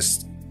I'm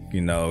just,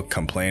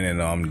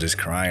 complaining or I'm just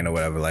crying or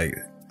whatever. Like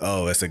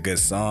oh, it's a good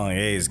song.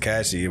 Hey, it's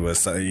catchy,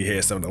 but you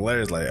hear some of the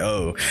lyrics like,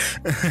 oh,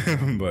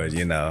 but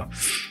you know,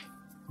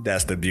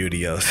 that's the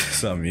beauty of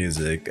some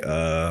music.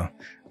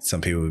 Some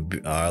people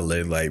are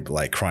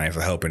like crying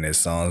for help in their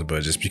songs,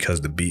 but just because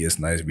the beat is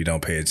nice, we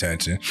don't pay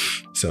attention.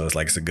 So it's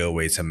like it's a good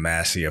way to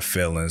master your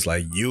feelings.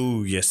 Like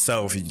you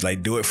yourself,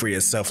 like do it for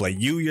yourself. Like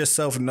you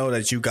yourself know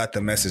that you got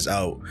the message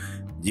out.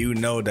 You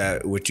know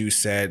that what you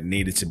said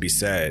needed to be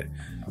said.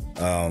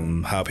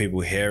 How people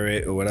hear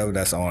it or whatever,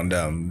 that's on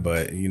them.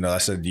 But you know, I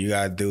said you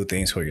gotta do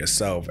things for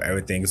yourself.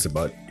 Everything is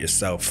about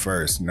yourself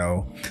first. You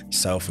know,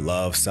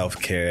 self-love,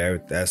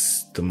 self-care.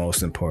 That's the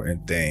most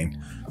important thing.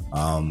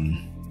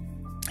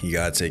 You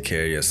gotta take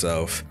care of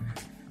yourself.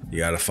 You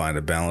gotta find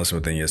a balance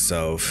within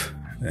yourself,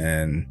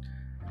 and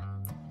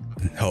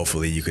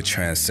hopefully you could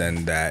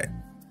transcend that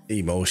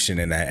emotion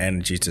and that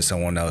energy to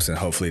someone else, and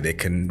hopefully they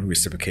can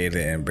reciprocate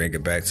it and bring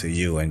it back to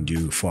you, and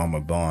you form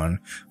a bond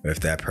with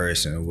that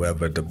person,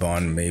 whoever the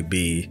bond may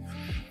be.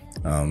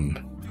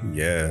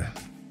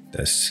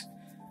 That's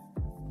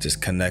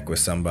just connect with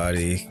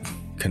somebody,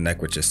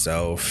 connect with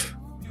yourself,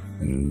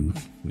 and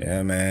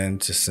yeah, man,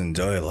 just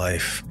enjoy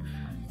life.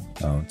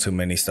 Too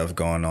many stuff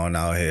going on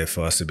out here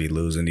for us to be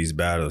losing these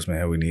battles,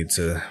 man. We need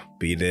to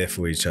be there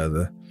for each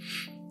other.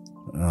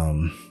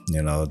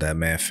 You know, that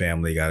man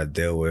family got to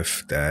deal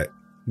with that,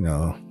 you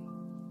know,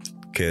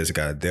 kids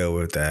got to deal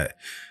with that.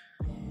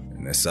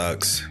 And it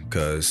sucks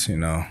because, you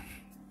know,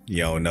 you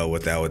don't know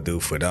what that would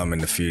do for them in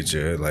the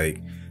future. Like,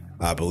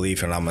 I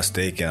believe, and I'm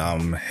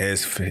mistaken,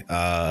 his,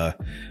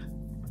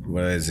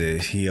 what is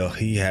it?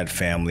 He had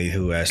family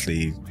who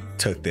actually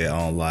took their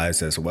own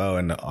lives as well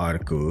in the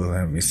article.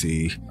 Let me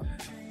see.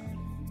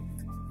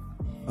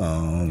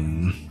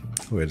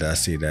 Where did I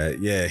see that?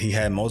 Yeah, he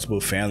had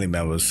multiple family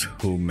members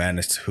who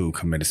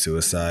committed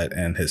suicide,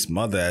 and his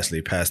mother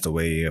actually passed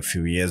away a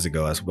few years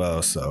ago as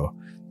well. So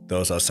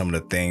those are some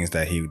of the things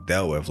that he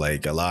dealt with.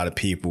 Like, a lot of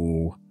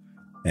people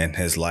in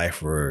his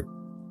life were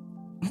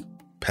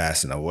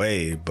passing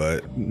away,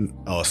 but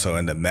also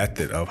in the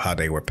method of how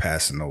they were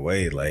passing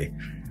away. Like,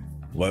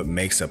 what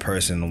makes a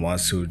person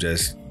want to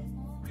just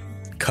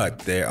cut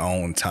their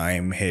own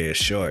time here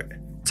short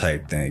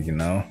type thing, you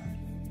know?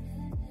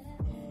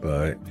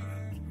 But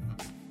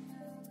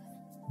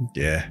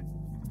yeah,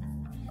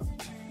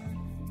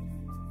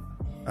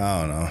 I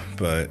don't know,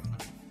 but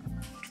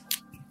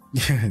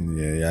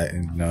yeah,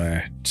 you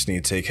know, just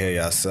need to take care of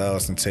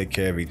yourselves and take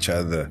care of each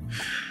other.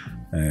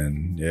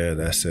 And yeah,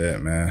 that's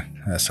it,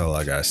 man. That's all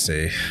I gotta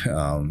say.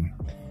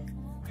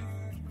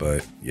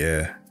 But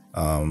yeah,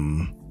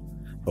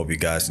 hope you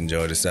guys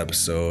enjoyed this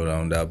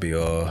episode. That'll be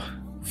all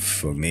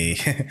for me.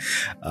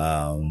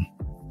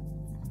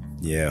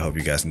 Yeah, hope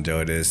you guys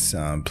enjoyed this.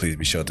 Please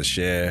be sure to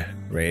share,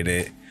 rate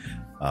it.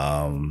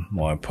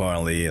 More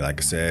importantly,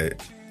 like I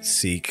said,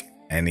 seek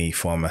any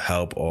form of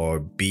help or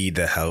be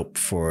the help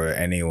for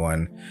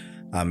anyone.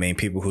 I mean,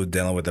 people who are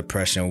dealing with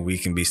depression, we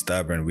can be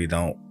stubborn. We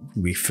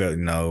feel, you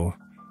know,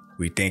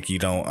 we think you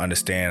don't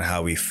understand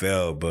how we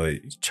feel,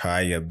 but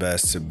try your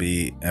best to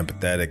be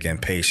empathetic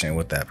and patient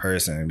with that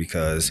person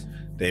because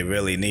they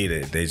really need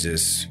it. They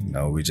just, you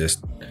know, we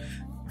just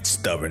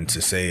stubborn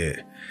to say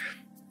it.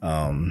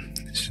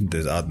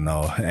 There's, I don't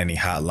know, any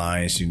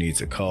hotlines you need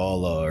to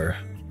call or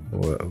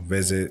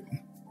visit,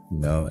 you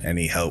know,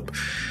 any help.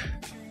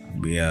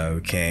 We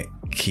can't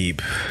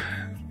keep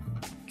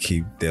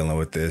dealing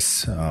with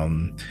this.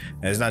 And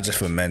it's not just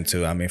for men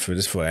too. I mean,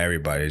 for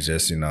everybody. It's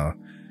just, you know,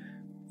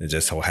 it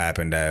just so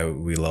happened that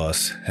we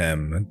lost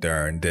him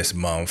during this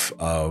month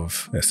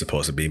of, it's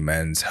supposed to be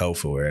Men's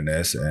Health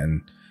Awareness,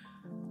 and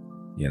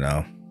you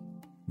know,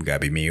 we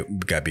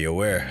gotta be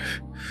aware.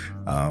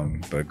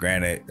 But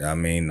granted, I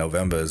mean,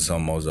 November is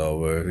almost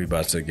over. We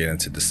about to get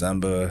into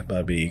December. About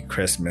to be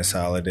Christmas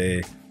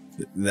holiday.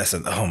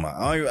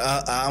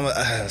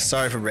 I'm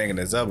sorry for bringing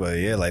this up, but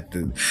yeah, like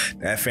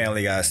that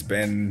family gotta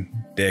spend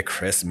their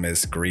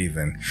Christmas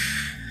grieving.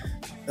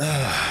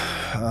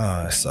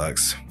 It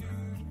sucks.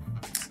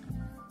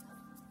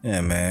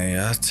 Yeah,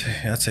 man.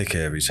 Y'all take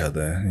care of each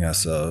other and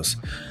yourselves.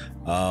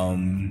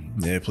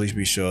 Yeah, please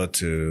be sure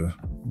to,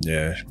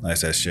 yeah, like I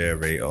said, share,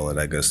 rate, all of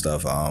that good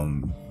stuff.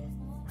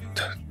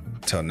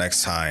 Till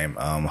next time,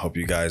 hope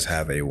you guys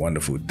have a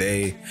wonderful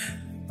day,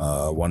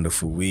 a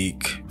wonderful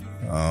week,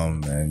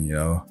 and you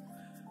know,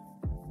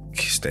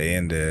 stay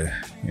in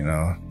there, you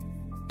know.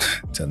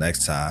 Till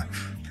next time,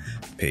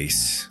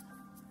 peace.